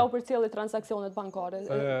 Absolutisht mund t'jau përcjelli transaksionet bankare.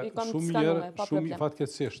 I kam skanuar pa problem.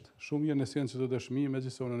 Fatkeqësisht, shumë mirë në sensin që do dëshmi,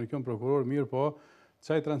 megjithëse unë nuk jam prokuror, mirë, po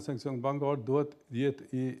çaj transaksion bankar duhet jetë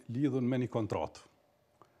i lidhur me një kontratë.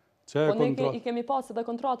 Po ne i kemi pas edhe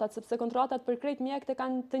kontratat, sepse kontratat për krejt mjekët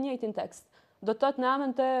kanë të njëjtin tekst. Do të thotë në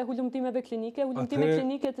emën të hulumtimeve klinike, hulumtime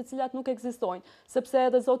klinike të cilat nuk ekzistojnë, sepse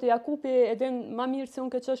edhe zoti Jakupi e din më mirë se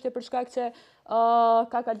unë këtë çështje për shkak që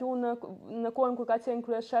ka kaluar në kohën kur ka qenë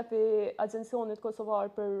kryeshefi i Agjencionit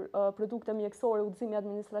Kosovar për produkte mjekësore, udhëzimi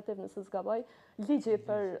administrativ nëse s'gaboj, ligji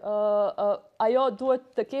për ajo duhet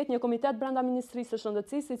të ketë një komitet brenda Ministrisë së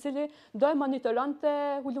Shëndetësisë i cili do e monitoronte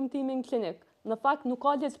hulumtimin klinik. Në fakt nuk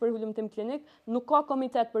ka ligj për hulumtim klinik, nuk ka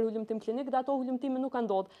komitet për hulumtim klinik dhe ato hulumtime nuk kanë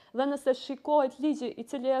ndodhur. Dhe nëse shikohet ligji i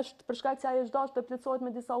cili është për shkak se ai është dashur të plotësohet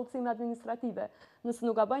me disa udhëzime administrative, nëse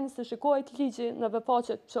nuk gaboj, nëse shikohet ligji në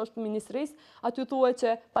vepaqet që është ministrisë, aty thuhet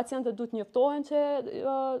që pacientët duhet njoftohen që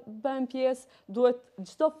bëhen pjesë, duhet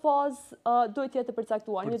çdo fazë duhet jetë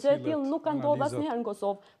përcaktuar. Një gjë e tillë nuk ka ndodhur asnjëherë në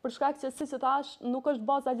Kosovë, për shkak se siç e thash, nuk është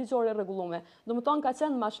baza ligjore e rregulluar. Domethënë ka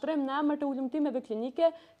qenë mashtrim në emër të hulumtimeve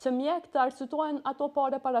klinike që mjekët ato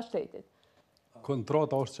pare para shtetit.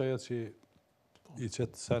 Kontrata është ajo që i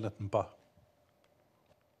qetë senet në pa.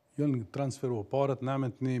 Jënë transferu paret në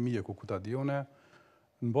emën të një mjeku ku ta dione,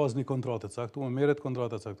 në bazë një kontrate caktuar, merret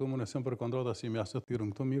kontrata caktuar, unë sem për kontrata si më asë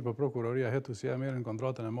thirrëm këtu mirë, për prokuroria hetu si ja merrin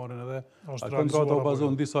kontratën e marrin edhe kontrata u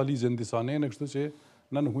bazon disa ligje, në disa nene, kështu që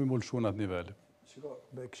na nuk mund lëshuan atë nivel. Shiko,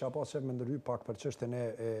 kisha pas qef me ndërhy pak për çështjen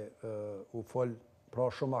e u fol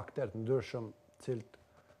pra shumë aktorë të ndryshëm, cilët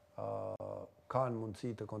kanë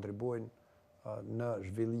mundësi të kontribuojnë në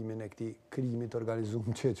zhvillimin e këtij krimi të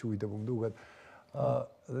organizuar që quajtë më duket.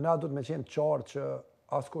 Dhe na duhet me qenë qartë që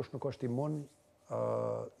askush nuk është imun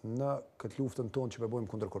në këtë luftën tonë që bëjmë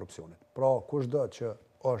kundër korrupsionit. Pra, kushdo që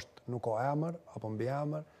nuk ka emër apo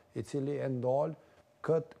mbiemër i cili e ndal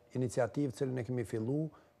këtë iniciativë cilën ne kemi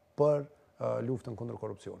filluar për luftën kundër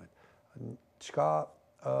korrupsionit.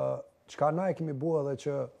 Çka na e kemi bërë edhe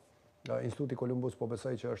që Instituti Kolumbus po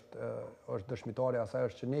besoj që është dëshmitari asaj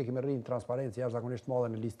është që ne kemi rrinë transparencë jashtëzakonisht madhe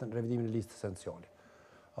në listën, revidimin e listës esenciale.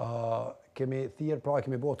 Kemi thirrë, pra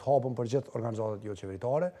kemi bërë të hapur për gjithë organizatat jo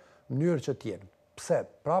qeveritare, në mënyrë që të jenë. Pse?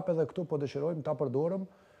 Prapë edhe këtu po dëshirojmë ta përdorim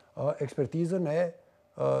ekspertizën e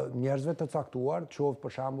njerëzve të caktuar, qoftë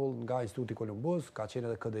për shembull nga Instituti Kolumbus, ka qenë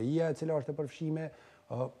edhe KDI-ja e cila është e përfshime,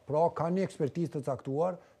 pra kanë një ekspertizë të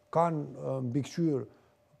caktuar, kanë mbikëqyr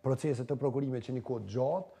procese të prokurimit që një kohë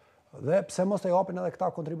gjatë, dhe pse mos të japin edhe këta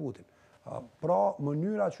kontributin. Pra,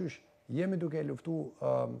 mënyra që jemi duke luftu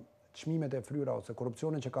çmimet e flyera ose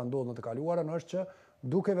korrupsionin që ka ndodhur në të kaluarën është që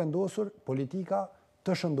duke vendosur politika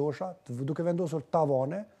të shëndosha, duke vendosur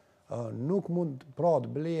tavane, nuk mund pra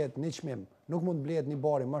të blehet një çmim, nuk mund blehet një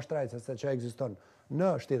bari më shtrejt se që ekziston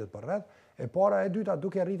në shtetet përreth, e para e dyta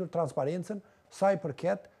duke rritur transparencën sa i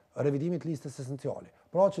përket revidimit listës esenciale.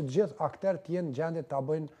 Pra që të gjithë aktorët jenë gjendje ta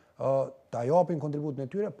bëjnë ta japin kontributin e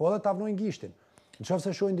tyre, po edhe ta vnojnë gishtin.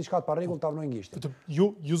 Nëse shohin diçka të parregull, ta vnojnë gishtin.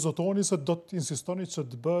 Ju zotoni se do të insistoni që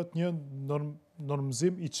të bëhet një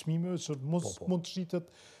normizim i çmimeve që mund të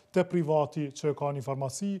shitet te privati që ka një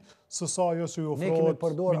farmaci, sësa ajo që ju ofrohet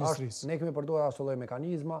ministrisë. Ne kemi përdorur asnjë lloj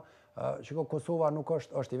mekanizma, Shiko, Kosova nuk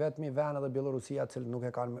është i vetmi vend edhe Bielorusia që nuk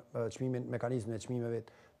e kanë mekanizmin e çmimeve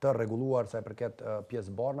të rregulluar sa i përket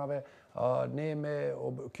pjesë barnave.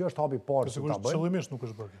 Kjo është hapi i parë që ta bëjmë. Qëllimisht nuk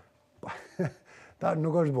është bërë. Ta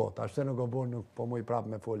nuk është bërë, ta shte nuk o bërë, nuk po mu i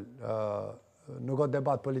prapë me full. Nuk o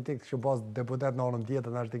debat politik, që pas deputet në anën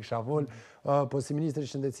tjetër, në është i kësha full. Po si Ministri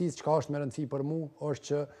i Shëndetësisë, çka është me rëndësi për mu, është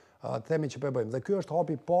që themi që po e bëjmë. Dhe kjo është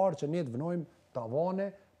hapi i parë që ne të vënojmë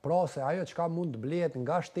tavane. Pra se ajo çka mund të blehet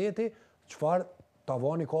nga shteti, çfarë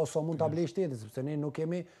tavani ka sa mund ta blej shteti, sepse ne nuk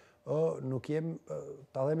kemi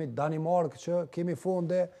ta themi Danimark që kemi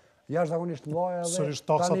fonde jashtëzakonisht mëdha edhe sërish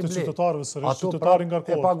taksat e qytetarëve, sërish qytetari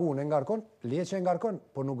ngarkohet. E pagun, e ngarkon, liçe e ngarkon,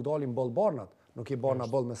 po nuk dalin boll barnat, nuk i barna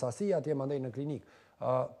boll me sasi, atje mandej në klinik.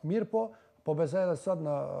 Mirë po besoj edhe sot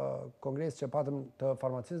në kongres që patëm të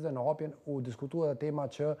farmacistëve në hapjen u diskutua edhe tema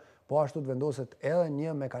që po ashtu të vendoset edhe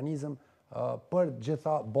një mekanizëm për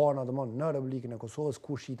gjitha barna në Republikën e Kosovës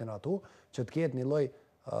ku shiten ato, që të ketë një lloj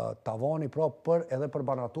tavani edhe për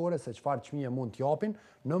banatore se çfarë çmije mund t'japin,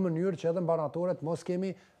 në mënyrë që edhe banatorët mos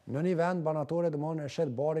kemi në një vend banatorët e shet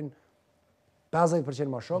barin 50%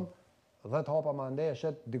 më shumë, 10 hapa mandej e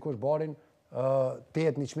shet dikush barin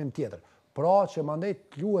 8 një çmim tjetër. Pra që mandej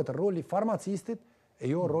të luhet roli farmacistit e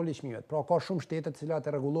jo roli çmimet. Pra ka shumë shtete të cilat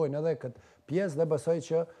e rregullojnë edhe këtë pjesë dhe besoj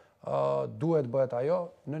që duhet bëhet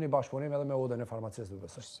ajo në një bashkëpunim edhe me odën e farmacistëve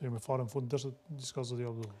besoj. Si me farën fund dështet diçka zoti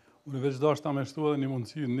Abdullah. Unë veç dashta me shtu edhe një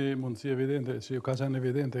mundësi evidente, që ka qenë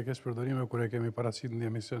evidente e kesh përdorime kur e kemi paraqit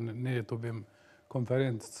në emision, ne të bim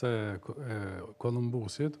konferencë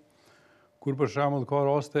Kolumbusit, kur për shembull ka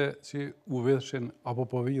raste që u vedhshin apo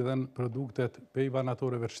po vidhen produktet pej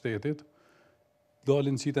banatorëve të shtetit,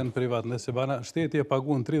 dalin qiten privat, nëse shteti e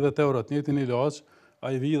pagun 30 euro të njëjtin ilaç, a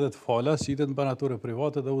i vidhet fala, qitet në banatore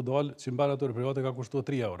private dhe u dalë që në banatore private ka kushtu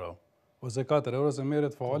 3 euro. Ose 4 euro se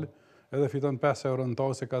meret falë edhe fiton 5 euro në ta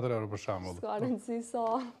ose 4 euro për shambull. Ska rëndësi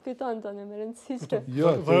sa fiton të në më rëndësi që...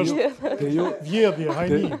 Jo, vjedhje,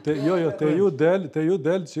 hajni. Te ju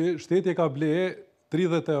del që shteti ka bleje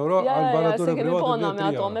 30 euro, a në banatore private bleje 3 euro. Ja, se kemi pona me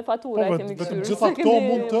ato, me fatura e kemi këshyrë. Gjitha këto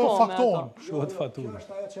mund të faktohen. Shohet fatura. Kjo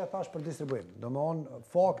është ajo që e thash për distribuim. Do më onë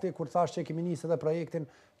fakti, kur thash që kemi njësë edhe projektin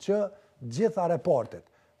që gjitha reportet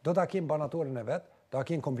do ta kemë banatorin e vetë, do ta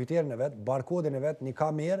kemë kompjuterin e vetë, barkodin e vetë, një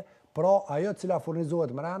kamerë, pra ajo cila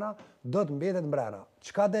furnizohet mrena, do të mbetet mrena.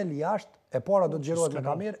 Çka del jashtë, e para do të gjerohet me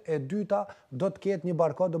kamerë, e dyta do të ketë një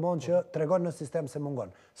barkod domthonjë që tregon në sistem se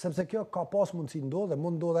mungon. Sepse kjo ka pas mundësi ndodhe,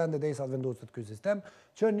 mund ndodhe ende derisa të vendoset ky sistem,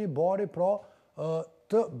 që një bari pra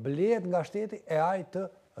të blehet nga shteti e ai të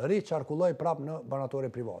riçarkulloj prapë në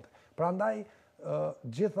banatore private. Prandaj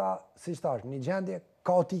gjitha, siç thash, një gjendje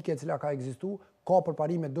kaotike e cila ka ekzistuar, ka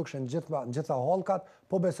përparime dukshën gjitha hallkat,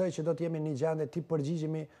 po besoj që do të jemi në një gjendje të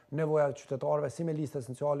përgjigjemi nevojat e qytetarëve si me listë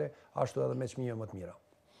esenciale, ashtu edhe me çmime më të mira.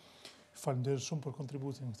 Faleminderit shumë për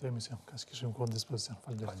kontributin në këtë emision. Ka kishim kohë në dispozicion.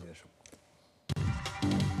 Faleminderit shumë.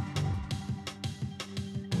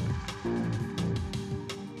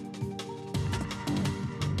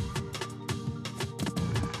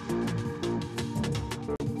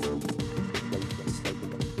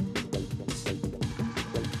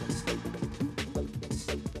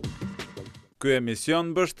 Ky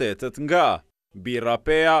emision mbështetet nga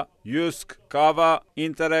Birapea, Jysk, Kava,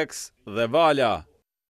 Interex dhe Vala.